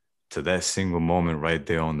to that single moment right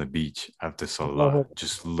there on the beach after Salah,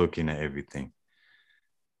 just looking at everything.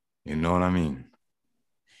 You know what I mean?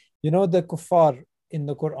 The kuffar in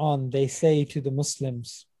the Quran, they say to the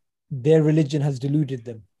Muslims, their religion has deluded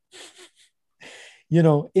them. In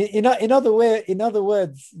other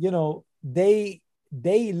words,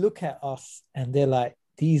 they look at us and they're like,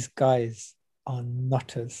 these guys are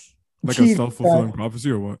nutters. Like a self-fulfilling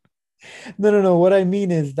prophecy or what? No. What I mean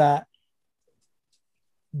is that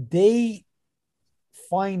they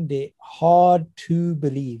find it hard to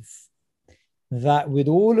believe that with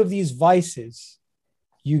all of these vices,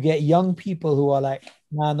 you get young people who are like,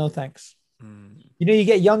 nah, no thanks. You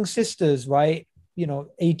get young sisters, right?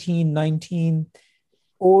 18, 19,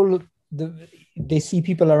 they see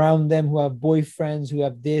people around them who have boyfriends, who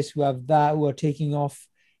have this, who have that, who are taking off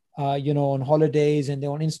on holidays, and they're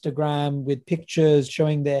on Instagram with pictures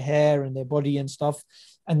showing their hair and their body and stuff.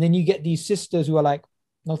 And then you get these sisters who are like,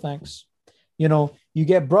 no thanks. You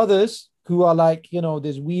get brothers who are like,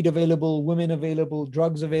 there's weed available, women available,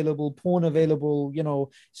 drugs available, porn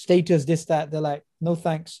available, status, this, that. They're like, no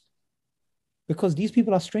thanks. Because these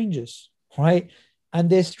people are strangers, right? And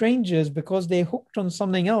they're strangers because they're hooked on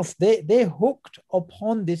something else. They're hooked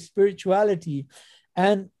upon this spirituality.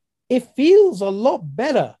 And it feels a lot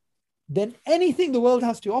better than anything the world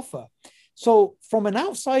has to offer. So from an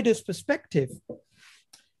outsider's perspective,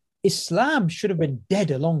 Islam should have been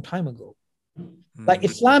dead a long time ago. Like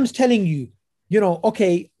Islam's telling you,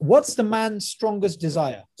 okay, what's the man's strongest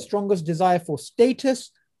desire? Strongest desire for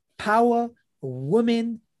status, power,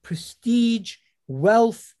 women, prestige,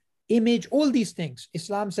 wealth, image, all these things.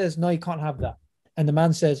 Islam says, no, you can't have that. And the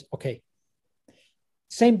man says, okay.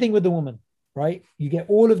 Same thing with the woman, right? You get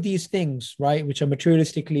all of these things, right, which are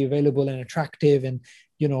materialistically available and attractive and,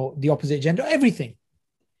 the opposite gender, everything.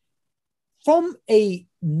 From a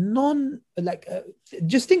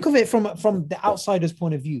just think of it from the outsider's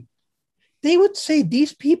point of view. They would say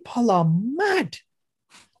these people are mad.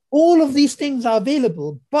 All of these things are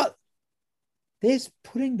available, but they're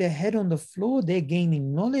putting their head on the floor. They're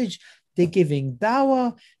gaining knowledge. They're giving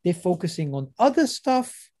dawah. They're focusing on other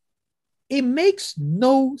stuff. It makes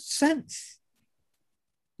no sense.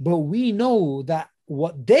 But we know that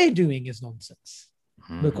what they're doing is nonsense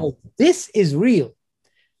because this is real.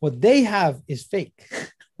 What they have is fake.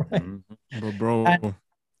 Right? But bro,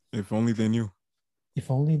 if only they knew. If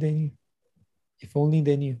only they knew. If only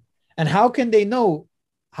they knew. And how can they know?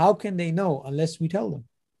 How can they know unless we tell them?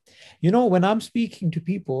 When I'm speaking to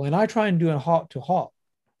people and I try and do a heart to heart,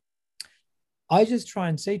 I just try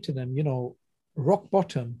and say to them, rock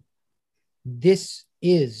bottom, this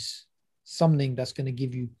is something that's going to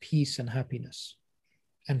give you peace and happiness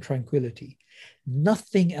and tranquility.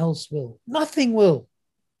 Nothing else will. Nothing will.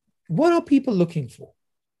 What are people looking for?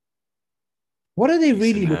 What are they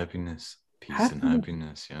really looking for? Happiness. Peace and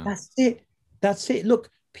happiness. Yeah. That's it. That's it. Look,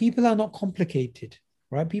 people are not complicated,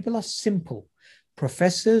 right? People are simple.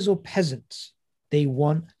 Professors or peasants, they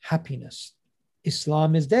want happiness.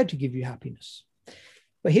 Islam is there to give you happiness.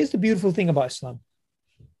 But here's the beautiful thing about Islam.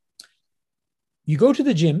 You go to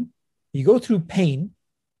the gym, you go through pain,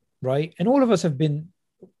 right? And all of us have been,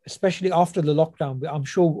 especially after the lockdown, I'm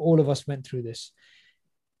sure all of us went through this.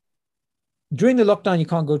 During the lockdown, you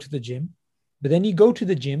can't go to the gym, but then you go to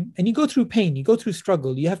the gym and you go through pain, you go through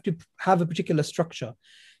struggle. You have to have a particular structure.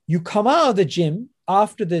 You come out of the gym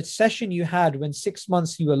after the session you had when 6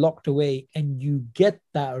 months you were locked away, and you get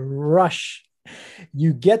that rush.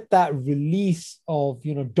 You get that release of,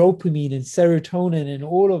 dopamine and serotonin and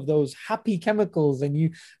all of those happy chemicals. And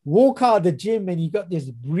you walk out of the gym and you got this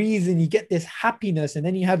breeze and you get this happiness. And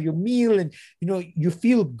then you have your meal and, you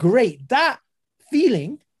feel great. That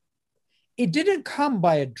feeling, it didn't come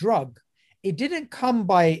by a drug. It didn't come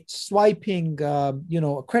by swiping, a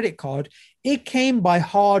credit card. It came by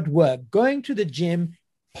hard work, going to the gym,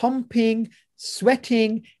 pumping,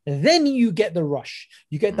 sweating. Then you get the rush.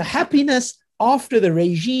 You get the happiness after the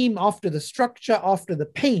regime, after the structure, after the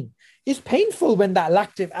pain. It's painful when that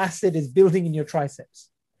lactic acid is building in your triceps.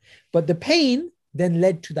 But the pain then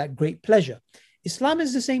led to that great pleasure. Islam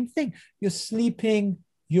is the same thing. You're sleeping,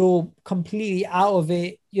 you're completely out of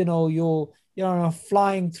it, you're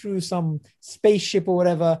flying through some spaceship or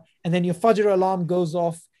whatever, and then your Fajr alarm goes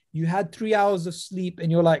off. You had 3 hours of sleep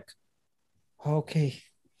and you're like, okay.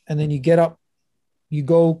 And then you get up, you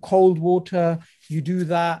go cold water, you do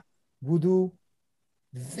that, wudu,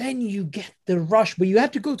 then you get the rush. But you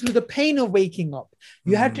had to go through the pain of waking up.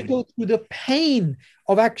 You had to go through the pain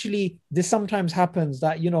of actually, this sometimes happens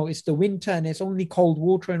that, it's the winter and it's only cold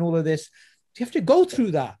water and all of this. You have to go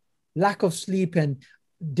through that lack of sleep and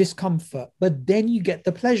discomfort, but then you get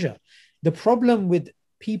the pleasure. The problem with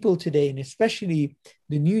people today, and especially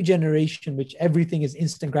the new generation, which everything is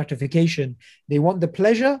instant gratification, they want the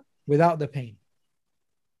pleasure without the pain.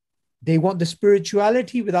 They want the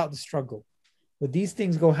spirituality without the struggle. But these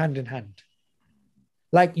things go hand in hand.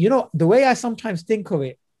 Like, the way I sometimes think of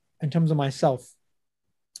it in terms of myself,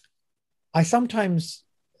 I sometimes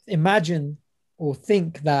imagine or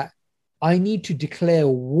think that I need to declare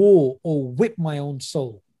war or whip my own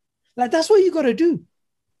soul. Like, that's what you got to do.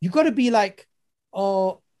 You got to be like,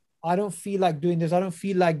 oh, I don't feel like doing this. I don't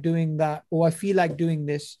feel like doing that. Or I feel like doing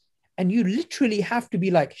this. And you literally have to be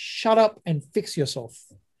like, shut up and fix yourself.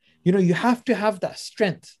 You have to have that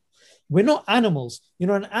strength. We're not animals.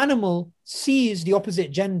 An animal sees the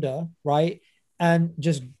opposite gender, right? And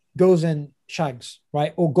just goes and shags,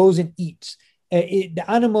 right? Or goes and eats. The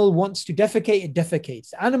animal wants to defecate, it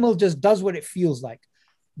defecates. The animal just does what it feels like.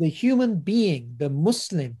 The human being, the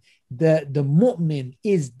Muslim, the mu'min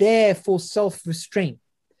is there for self-restraint.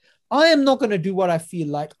 I am not going to do what I feel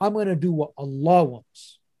like. I'm going to do what Allah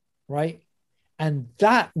wants, right? And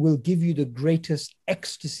that will give you the greatest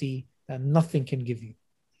ecstasy that nothing can give you.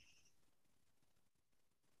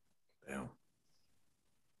 Yeah.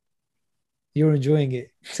 You're enjoying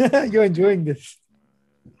it. You're enjoying this.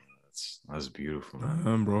 That's beautiful. I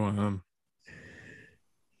am, bro. I am.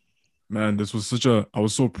 Man, this was I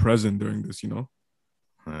was so present during this, you know?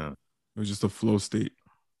 Yeah. It was just a flow state.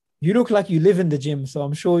 You look like you live in the gym, so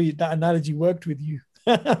I'm sure that analogy worked with you.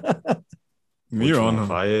 Me Which or one, Anha?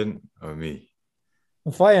 Fayed or me?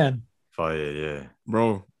 Fine. Fayed, yeah.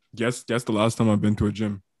 Bro, guess the last time I've been to a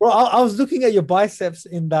gym. Bro, I was looking at your biceps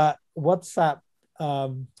in that WhatsApp.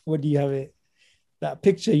 What do you have it? That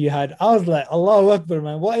picture you had. I was like, Allahu Akbar,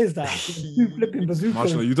 man. What is that? Two flipping Mashallah,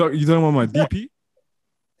 bazookas. you talking about my DP?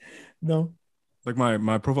 No. Like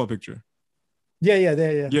my profile picture. Yeah,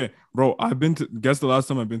 there, yeah. Yeah, bro, guess the last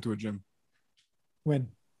time I've been to a gym. When?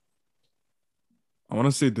 I want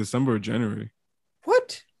to say December or January.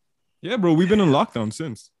 What? Yeah, bro, we've been in lockdown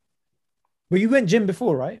since. But you went gym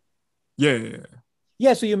before, right? Yeah.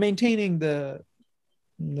 Yeah, so you're maintaining the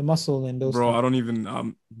muscle and those Bro, things.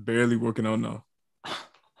 I'm barely working out now.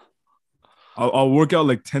 I'll work out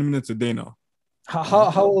like 10 minutes a day now.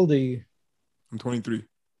 How old are you? I'm 23.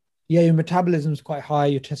 Yeah, your metabolism is quite high,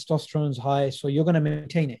 your testosterone's high, so you're going to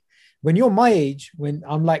maintain it. When you're my age, when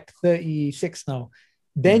I'm like 36 now,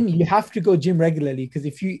 then you have to go gym regularly, because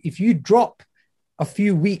if you drop a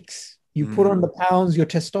few weeks, you put on the pounds, your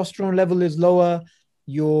testosterone level is lower,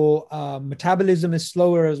 your metabolism is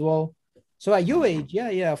slower as well. So at your age,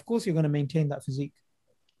 yeah, of course you're going to maintain that physique.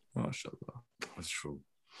 MashaAllah. That's true.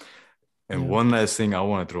 And Yeah. one last thing I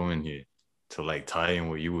want to throw in here to like tie in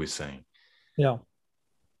what you were saying. Yeah.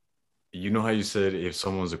 You know how you said if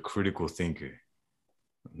someone's a critical thinker,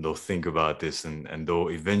 they'll think about this and they'll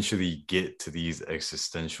eventually get to these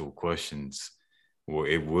existential questions where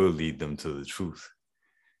it will lead them to the truth,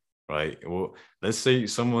 right? Well, let's say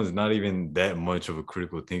someone's not even that much of a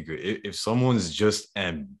critical thinker. If someone's just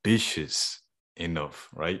ambitious enough,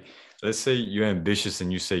 right? Let's say you're ambitious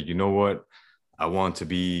and you say, you know what? I want to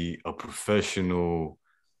be a professional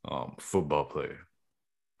football player.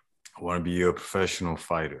 I want to be a professional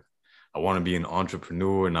fighter. I want to be an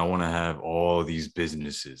entrepreneur and I want to have all these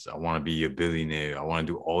businesses. I want to be a billionaire. I want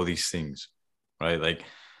to do all these things, right? Like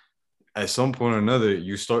at some point or another,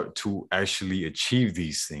 you start to actually achieve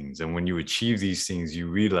these things. And when you achieve these things, you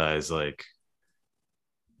realize like,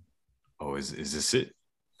 oh, is this it?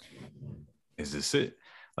 Is this it?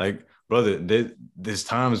 Like, brother, there's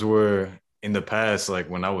times where in the past, like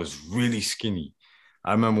when I was really skinny,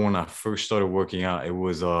 I remember when I first started working out, it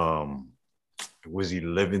was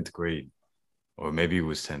 11th grade, or maybe it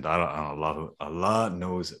was 10th. I don't know. Allah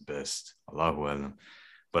knows best. Allahu Alam.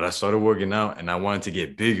 But I started working out and I wanted to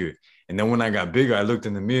get bigger. And then when I got bigger, I looked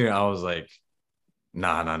in the mirror. I was like,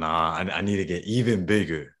 nah. I need to get even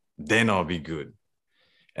bigger. Then I'll be good.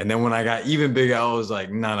 And then when I got even bigger, I was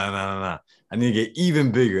like, nah. I need to get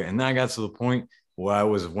even bigger. And then I got to the point where I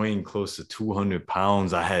was weighing close to 200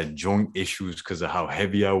 pounds. I had joint issues because of how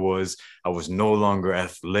heavy I was. I was no longer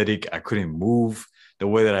athletic. I couldn't move the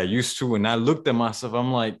way that I used to. And I looked at myself,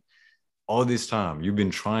 I'm like, all this time, you've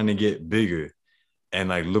been trying to get bigger. And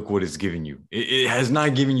like, look what it's giving you. It has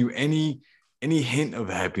not given you any hint of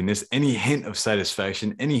happiness, any hint of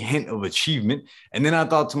satisfaction, any hint of achievement. And then I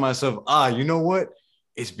thought to myself, you know what?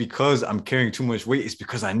 It's because I'm carrying too much weight. It's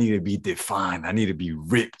because I need to be defined. I need to be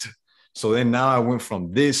ripped. So then now I went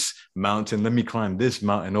from this mountain, let me climb this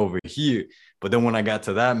mountain over here. But then when I got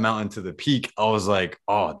to that mountain to the peak, I was like,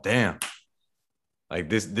 oh, damn. Like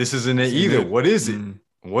this isn't it either. What is it?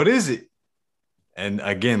 What is it? And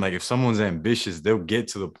again, like if someone's ambitious, they'll get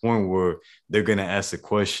to the point where they're going to ask the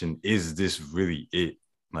question, is this really it?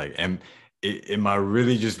 Like, am I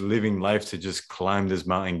really just living life to just climb this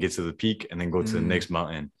mountain, get to the peak, and then go to the next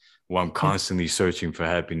mountain where I'm constantly searching for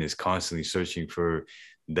happiness, constantly searching for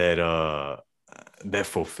that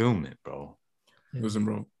fulfillment, bro? Listen,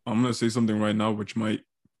 bro, I'm going to say something right now which might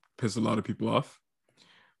piss a lot of people off.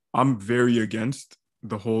 I'm very against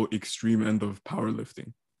the whole extreme end of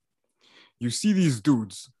powerlifting. You see these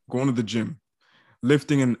dudes going to the gym,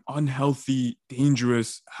 lifting an unhealthy,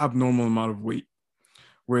 dangerous, abnormal amount of weight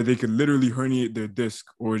where they could literally herniate their disc,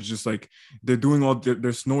 or it's just like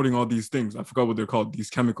they're snorting all these things. I forgot what they're called, these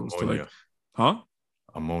chemicals Ammonia. to like,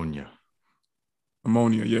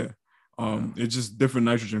 Ammonia, yeah. It's just different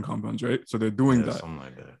nitrogen compounds, right? So they're doing that. Something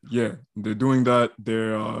like that. Yeah, they're doing that.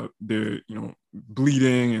 They're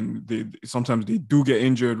bleeding, and sometimes they do get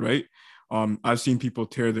injured, right? I've seen people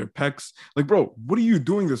tear their pecs. Like, bro, what are you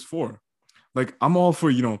doing this for? Like, I'm all for,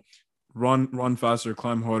 run faster,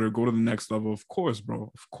 climb harder, go to the next level. Of course,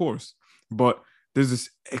 bro, of course. But there's this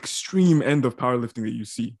extreme end of powerlifting that you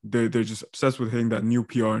see. They're just obsessed with hitting that new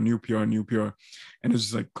PR. And it's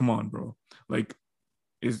just like, come on, bro. Like,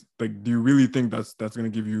 do you really think that's going to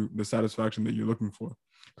give you the satisfaction that you're looking for?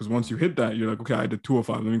 Because once you hit that, you're like, okay, I did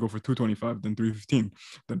 205. Let me go for 225, then 315,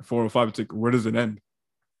 then 405. It's like, where does it end?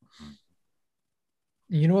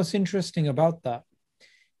 You know what's interesting about that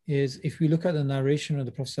is if we look at the narration of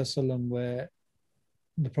the Prophet ﷺ, where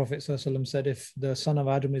the Prophet ﷺ said, if the son of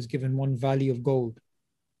Adam is given one valley of gold,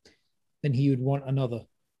 then he would want another,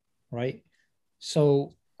 right?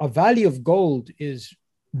 So a valley of gold is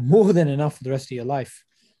more than enough for the rest of your life.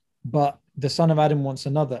 But the son of Adam wants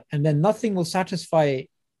another. And then nothing will satisfy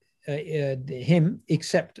him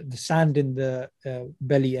except the sand in the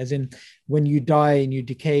belly, as in when you die and you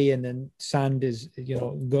decay and then sand is,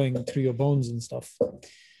 going through your bones and stuff.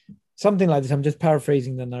 Something like this. I'm just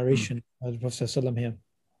paraphrasing the narration of the Prophet ﷺ here.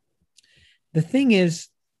 The thing is,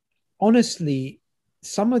 honestly,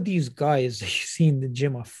 some of these guys that you see in the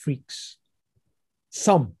gym are freaks.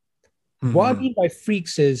 Some. What I mean by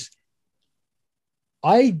freaks is,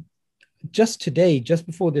 just today, just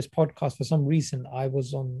before this podcast, for some reason, I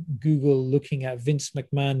was on Google looking at Vince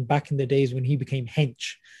McMahon back in the days when he became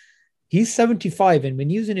hench. He's 75, and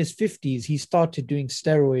when he was in his 50s, he started doing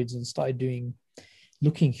steroids and started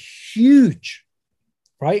looking huge,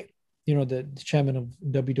 right? The chairman of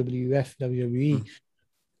WWF, WWE,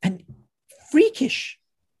 and freakish.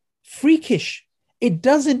 It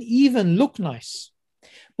doesn't even look nice.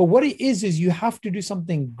 But what it is you have to do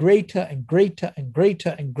something greater and greater and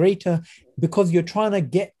greater and greater because you're trying to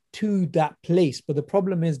get to that place. But the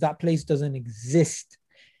problem is that place doesn't exist.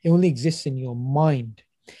 It only exists in your mind.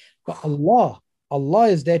 But Allah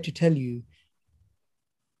is there to tell you,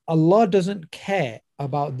 Allah doesn't care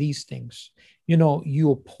about these things.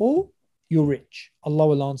 You're poor, you're rich. Allah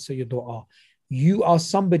will answer your dua. You are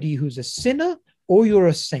somebody who's a sinner or you're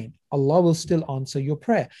a saint. Allah will still answer your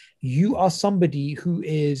prayer. You are somebody who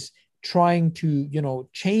is trying to,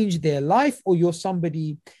 change their life, or you're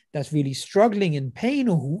somebody that's really struggling in pain,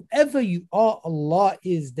 or whoever you are, Allah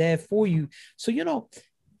is there for you. So,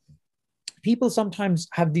 people sometimes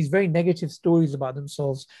have these very negative stories about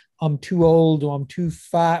themselves. I'm too old, or I'm too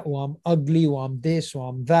fat, or I'm ugly, or I'm this, or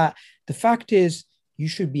I'm that. The fact is, you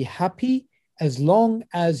should be happy as long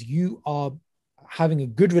as you are having a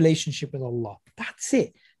good relationship with Allah. That's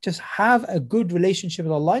it. Just have a good relationship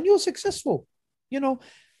with Allah and you're successful.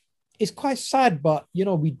 It's quite sad, but,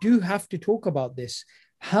 we do have to talk about this.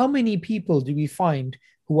 How many people do we find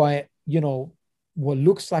who are, what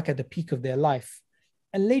looks like at the peak of their life,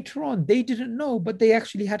 and later on they didn't know, but they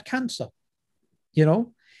actually had cancer?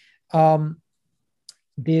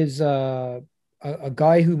 There's a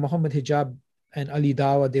guy who Muhammad Hijab and Ali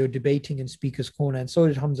Dawa, they were debating in Speaker's Corner, and so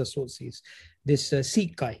did Hamza Sotsis, this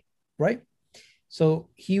Sikh guy, right? So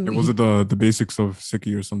was it the basics of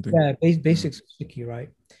Sikhi or something? Yeah, basics of Sikhi, right?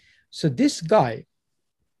 So this guy,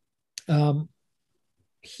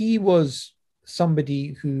 he was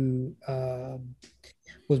somebody who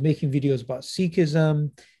was making videos about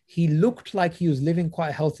Sikhism. He looked like he was living quite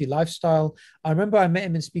a healthy lifestyle. I remember I met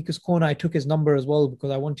him in Speaker's Corner. I took his number as well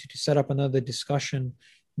because I wanted to set up another discussion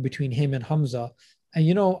between him and Hamza.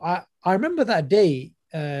 And, I remember that day,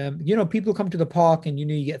 people come to the park and,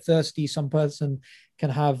 you get thirsty. Some person can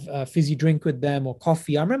have a fizzy drink with them or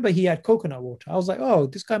coffee. I remember he had coconut water. I was like, oh,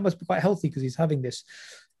 this guy must be quite healthy because he's having this.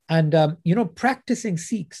 And, practicing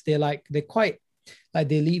Sikhs, they'll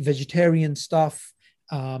eat vegetarian stuff.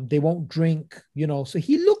 They won't drink, so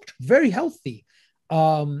he looked very healthy.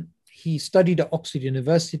 He studied at Oxford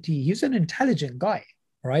University. He's an intelligent guy,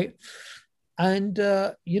 right? And,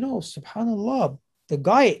 subhanAllah, the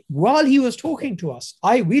guy, while he was talking to us,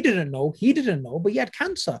 we didn't know, he didn't know, but he had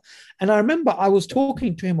cancer. And I remember I was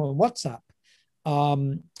talking to him on WhatsApp,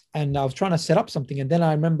 and I was trying to set up something. And then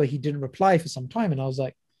I remember he didn't reply for some time. And I was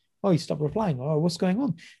like, oh, he stopped replying. Oh, what's going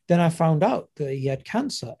on? Then I found out that he had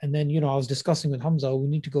cancer. And then, I was discussing with Hamza, we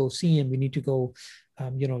need to go see him. We need to go,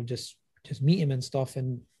 just meet him and stuff.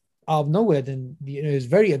 And out of nowhere, then, it was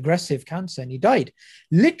very aggressive cancer and he died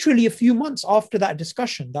literally a few months after that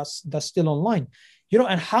discussion. That's still online,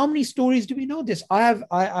 and how many stories do we know this? I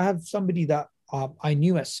have somebody that I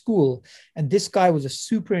knew at school, and this guy was a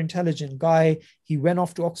super intelligent guy. He went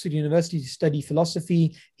off to Oxford University to study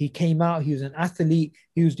philosophy. He came out, he was an athlete.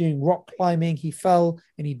 He was doing rock climbing. He fell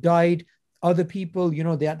and he died. Other people,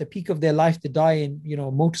 they're at the peak of their life, they die in,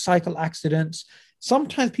 motorcycle accidents.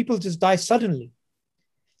 Sometimes people just die suddenly.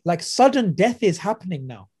 Like sudden death is happening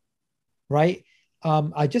now, right?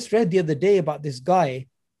 I just read the other day about this guy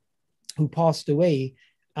who passed away,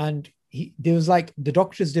 and there was the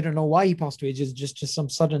doctors didn't know why he passed away, just some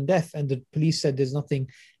sudden death. And the police said there's nothing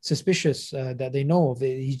suspicious that they know of.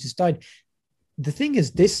 He just died. The thing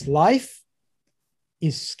is, this life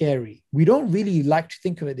is scary. We don't really like to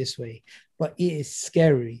think of it this way, but it is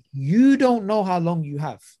scary. You don't know how long you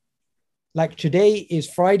have. Like today is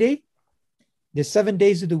Friday. There's 7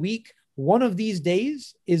 days of the week. one of these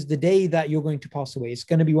days is the day that you're going to pass away. It's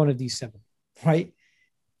going to be one of these 7, right?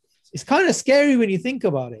 It's kind of scary when you think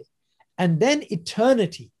about it. And then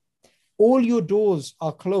eternity, all your doors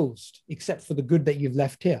are closed except for the good that you've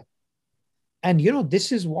left here. And,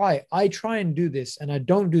 this is why I try and do this, and I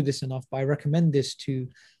don't do this enough, but I recommend this to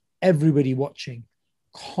everybody watching.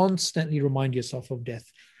 Constantly remind yourself of death.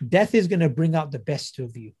 Death is going to bring out the best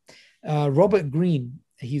of you. Robert Greene,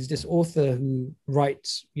 he's this author who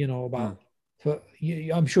writes, about,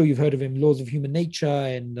 I'm sure you've heard of him, Laws of Human Nature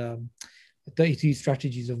and 33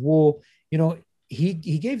 Strategies of War. He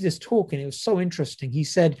gave this talk and it was so interesting. He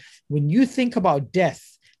said, when you think about death,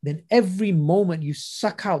 then every moment you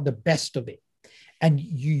suck out the best of it and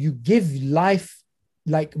you give life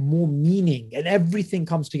like more meaning and everything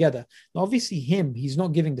comes together. Now, obviously he's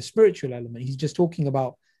not giving the spiritual element. He's just talking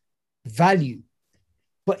about value.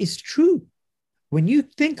 But it's true. When you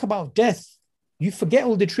think about death, you forget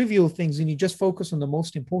all the trivial things and you just focus on the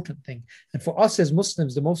most important thing. And for us as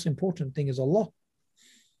Muslims, the most important thing is Allah.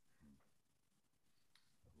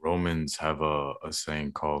 Romans have a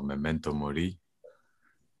saying called memento mori,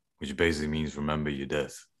 which basically means remember your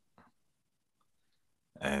death.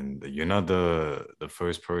 And you're not the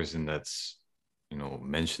first person that's,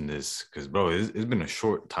 mentioned this, because, bro, it's been a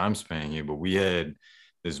short time span here, but we had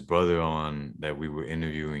this brother on that we were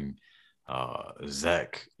interviewing,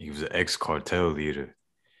 Zach. He was an ex-cartel leader.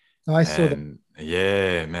 Oh, I saw that.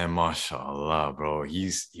 Yeah, man, mashallah, bro.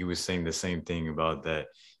 He was saying the same thing about that.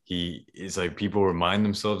 It's like people remind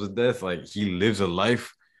themselves of death. Like he lives a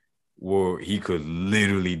life where he could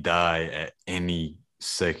literally die at any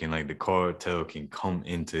second. Like the cartel can come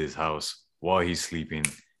into his house while he's sleeping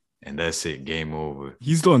and that's it, game over.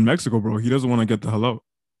 He's still in Mexico, bro. He doesn't want to get the hell out.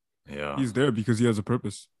 Yeah, he's there because he has a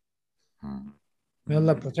purpose. May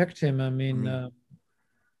Allah protect him. I mean,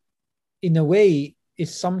 in a way,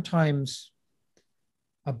 it's sometimes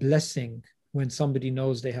a blessing when somebody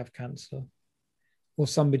knows they have cancer or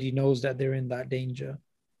somebody knows that they're in that danger.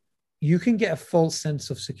 You can get a false sense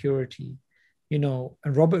of security, and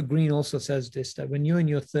Robert Greene also says this, that when you're in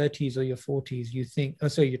your 30s or your 40s, you think, your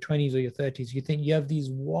 20s or your 30s, you think you have these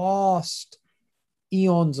vast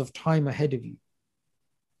eons of time ahead of you.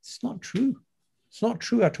 It's not true. It's not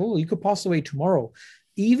true at all. You could pass away tomorrow.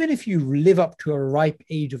 Even if you live up to a ripe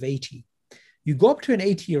age of 80, you go up to an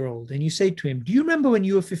 80-year-old and you say to him, do you remember when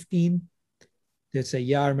you were 15? They'd say,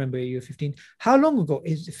 yeah, I remember you were 15. How long ago?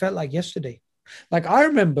 It felt like yesterday. Like I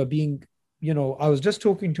remember being, I was just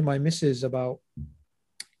talking to my missus about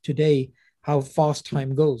today, how fast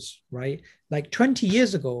time goes, right? Like 20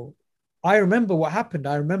 years ago, I remember what happened.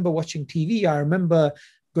 I remember watching TV. I remember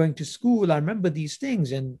going to school. I remember these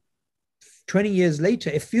things. And 20 years later,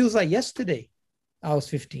 it feels like yesterday I was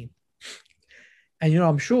 15. And,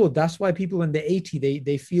 I'm sure that's why people when they're 80,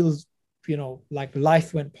 they feel, like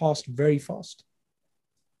life went past very fast.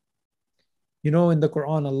 In the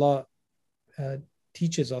Quran, Allah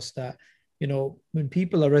teaches us that, when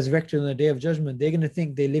people are resurrected on the day of judgment, they're going to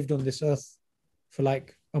think they lived on this earth for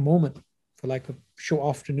like a moment, for like a short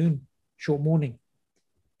afternoon, short morning,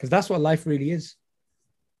 because that's what life really is.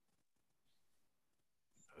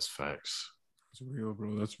 That's facts. That's real,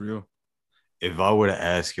 bro. That's real. If I were to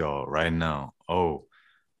ask y'all right now,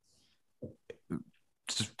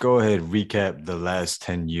 just go ahead, recap the last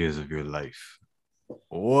 10 years of your life.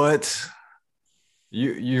 What?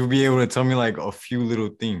 You'll be able to tell me like a few little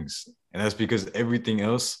things. And that's because everything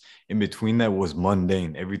else in between that was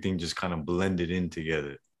mundane. Everything just kind of blended in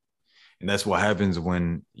together. And that's what happens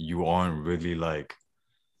when you aren't really like,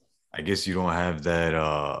 I guess you don't have that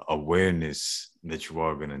awareness that you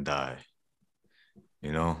are going to die.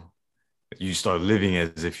 You start living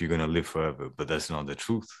as if you're going to live forever, but that's not the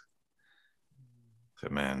truth. So,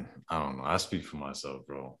 man, I don't know. I speak for myself,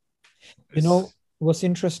 bro. What's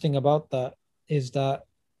interesting about that is that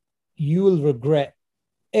you will regret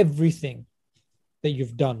everything that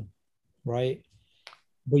you've done, right?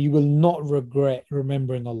 But you will not regret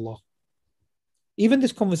remembering Allah. Even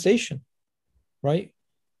this conversation, right?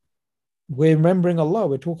 We're remembering Allah.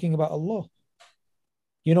 We're talking about Allah.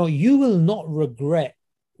 You will not regret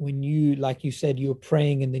when you, like you said, you were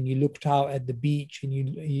praying and then you looked out at the beach and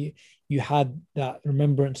you had that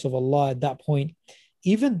remembrance of Allah at that point.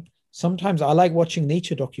 Even sometimes I like watching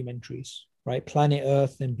nature documentaries, right? Planet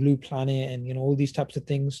Earth and Blue Planet and, all these types of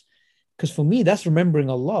things. Because for me, that's remembering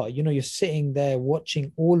Allah. You're sitting there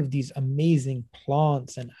watching all of these amazing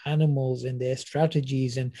plants and animals and their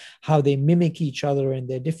strategies and how they mimic each other and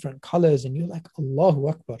their different colors. And you're like, Allahu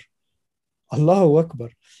Akbar. Allahu Akbar.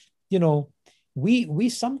 We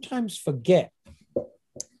sometimes forget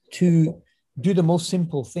to do the most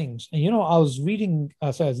simple things. And I was I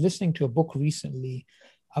was listening to a book recently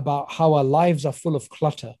about how our lives are full of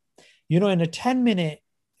clutter. In a 10-minute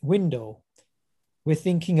window, we're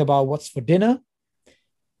thinking about what's for dinner,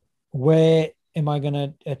 where am I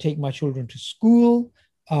going to take my children to school?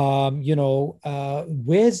 Where's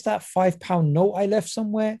that £5 note I left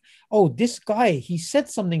somewhere? Oh, this guy, he said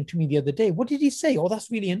something to me the other day. What did he say? Oh,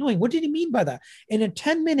 that's really annoying. What did he mean by that? In a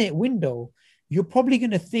 10-minute window, you're probably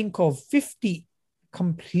going to think of 50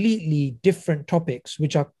 completely different topics,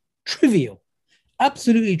 which are trivial,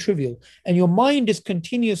 absolutely trivial. And your mind is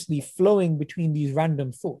continuously flowing between these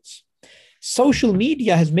random thoughts. Social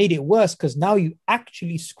media has made it worse because now you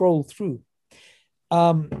actually scroll through.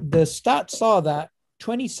 The stats are that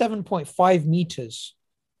 27.5 meters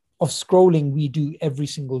of scrolling we do every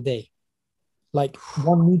single day. Like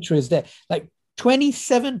 1 meter is there. Like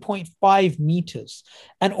 27.5 meters.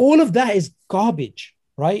 And all of that is garbage,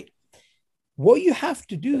 right? What you have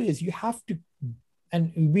to do is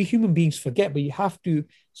and we human beings forget, but you have to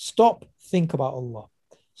stop, think about Allah.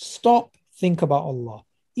 Stop, think about Allah.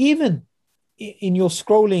 Even in your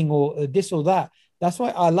scrolling or this or that. That's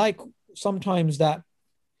why I like sometimes that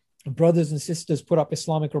brothers and sisters put up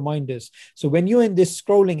Islamic reminders. So when you're in this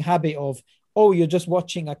scrolling habit of, you're just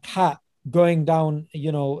watching a cat going down,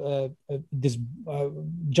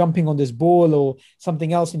 jumping on this ball or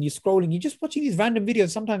something else, and you're scrolling, you're just watching these random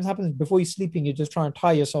videos. Sometimes happens before you're sleeping, you're just trying to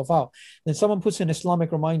tire yourself out. Then someone puts an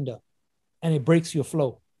Islamic reminder and it breaks your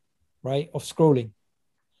flow, right, of scrolling.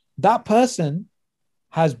 That person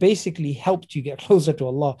has basically helped you get closer to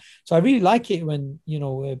Allah. So I really like it when,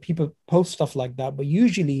 people post stuff like that. But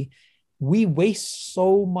usually we waste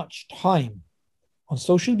so much time on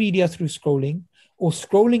social media through scrolling or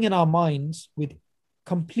scrolling in our minds with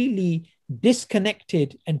completely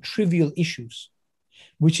disconnected and trivial issues,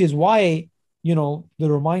 which is why, the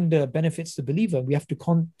reminder benefits the believer. We have to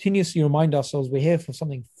continuously remind ourselves we're here for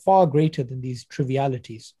something far greater than these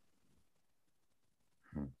trivialities.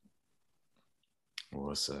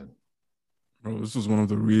 Well said. Bro, this was one of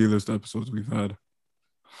the realest episodes we've had.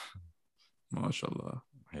 MashaAllah.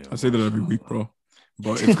 Yeah, I say that every week, bro.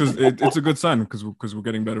 But it's because it's a good sign because we're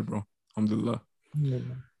getting better, bro. Alhamdulillah.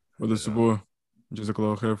 Brother Sabur,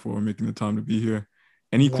 Jazakallah khair for making the time to be here.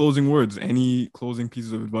 Any closing words, any closing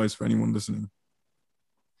pieces of advice for anyone listening?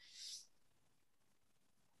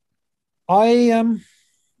 I've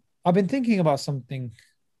been thinking about something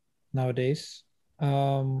nowadays.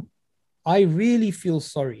 I really feel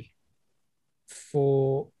sorry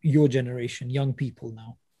for your generation, young people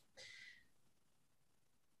now.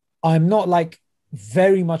 I'm not like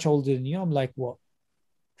very much older than you. I'm like,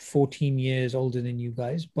 14 years older than you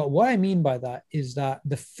guys. But what I mean by that is that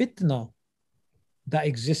the fitna that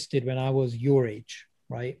existed when I was your age,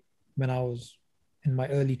 right? When I was in my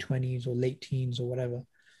early 20s or late teens or whatever,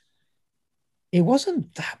 it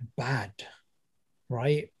wasn't that bad,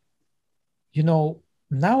 right?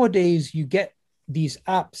 Nowadays you get these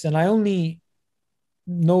apps, and I only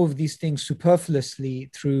know of these things superfluously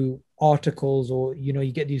through articles, or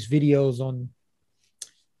you get these videos on,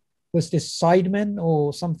 what's this, Sidemen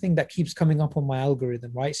or something that keeps coming up on my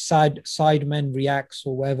algorithm, right? Sidemen reacts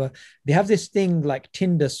or whatever. They have this thing like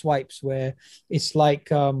Tinder swipes where it's like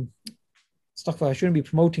stuff. I shouldn't be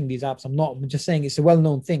promoting these apps. I'm just saying it's a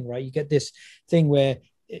well-known thing, right? You get this thing where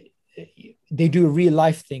they do a real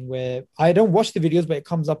life thing where I don't watch the videos, but it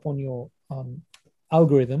comes up on your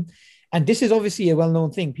algorithm. And this is obviously a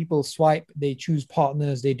well-known thing. People swipe, they choose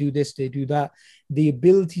partners, they do this, they do that. The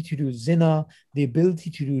ability to do zina, the ability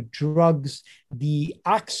to do drugs, the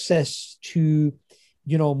access to,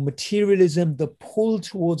 materialism, the pull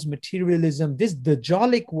towards materialism, this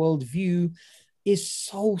Dajjalic worldview is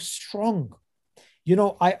so strong.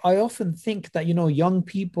 I often think that, young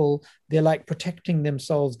people, they're like protecting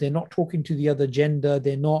themselves. They're not talking to the other gender.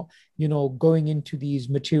 They're not, going into these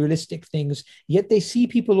materialistic things, yet they see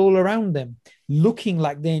people all around them looking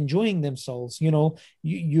like they're enjoying themselves.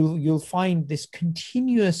 You'll find this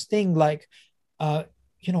continuous thing like,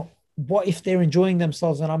 what if they're enjoying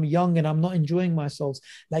themselves and I'm young and I'm not enjoying myself?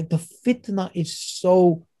 Like the fitna is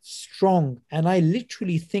so strong. And I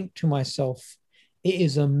literally think to myself, it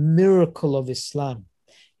is a miracle of Islam.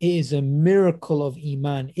 It is a miracle of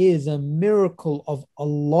Iman. It is a miracle of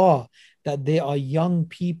Allah that there are young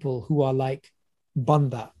people who are like,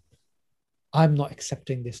 Banda, I'm not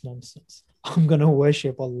accepting this nonsense. I'm going to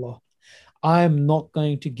worship Allah. I'm not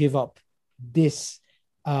going to give up this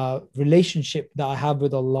relationship that I have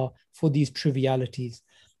with Allah for these trivialities.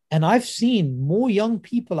 And I've seen more young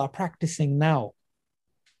people are practicing now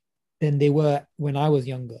than they were when I was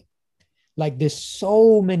younger. Like there's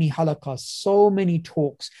so many halakas, so many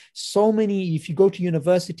talks, so many. If you go to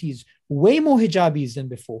universities, way more hijabis than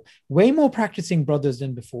before, way more practicing brothers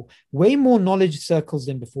than before, way more knowledge circles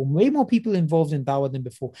than before, way more people involved in dawah than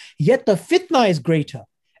before. Yet the fitna is greater.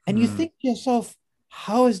 And you think to yourself,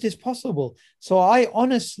 how is this possible? So I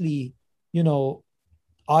honestly, you know,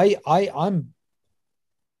 I'm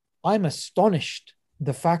astonished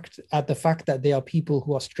the fact that there are people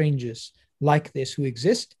who are strangers like this who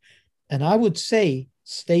exist. And I would say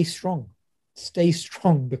stay strong,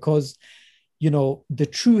 because the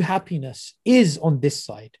true happiness is on this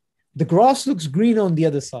side. The grass looks green on the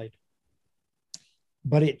other side,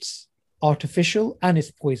 but it's artificial and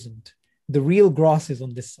it's poisoned. The real grass is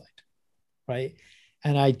on this side, right?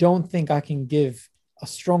 And I don't think I can give a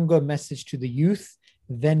stronger message to the youth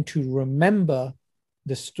than to remember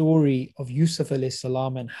the story of Yusuf alayhi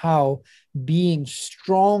salam, and how being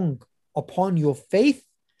strong upon your faith,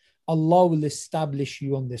 Allah will establish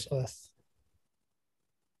you on this earth.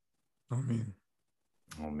 Ameen.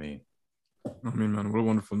 Ameen. Ameen, man. What a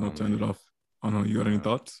wonderful note to end it off. Anna, you got any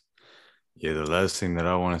thoughts? Yeah, the last thing that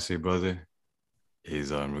I want to say, brother,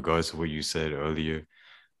 is in regards to what you said earlier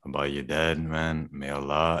about your dad, man. May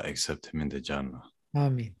Allah accept him in the Jannah.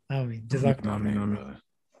 Ameen. Ameen. Ameen. Brother.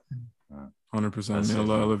 100%. May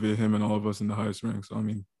Allah elevate him and all of us in the highest ranks.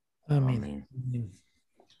 Ameen. Ameen.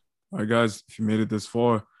 All right, guys, if you made it this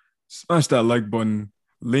far, smash that like button.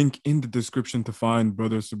 Link in the description to find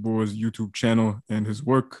Brother Sabur's YouTube channel and his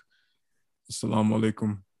work. Assalamu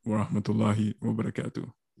alaikum wa rahmatullahi wa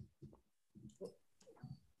barakatuh.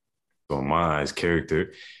 So my eyes,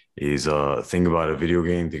 character is think about a video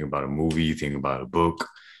game, think about a movie, think about a book.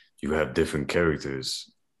 You have different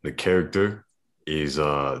characters. The character is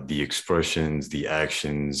the expressions, the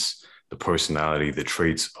actions, the personality, the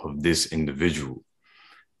traits of this individual.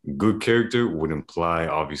 Good character would imply,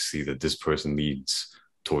 obviously, that this person leads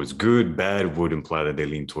towards good. Bad would imply that they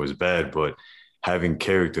lean towards bad. But having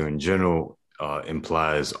character in general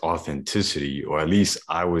implies authenticity, or at least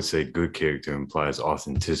I would say good character implies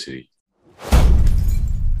authenticity.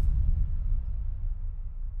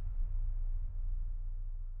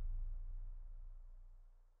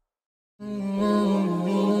 Mm-hmm.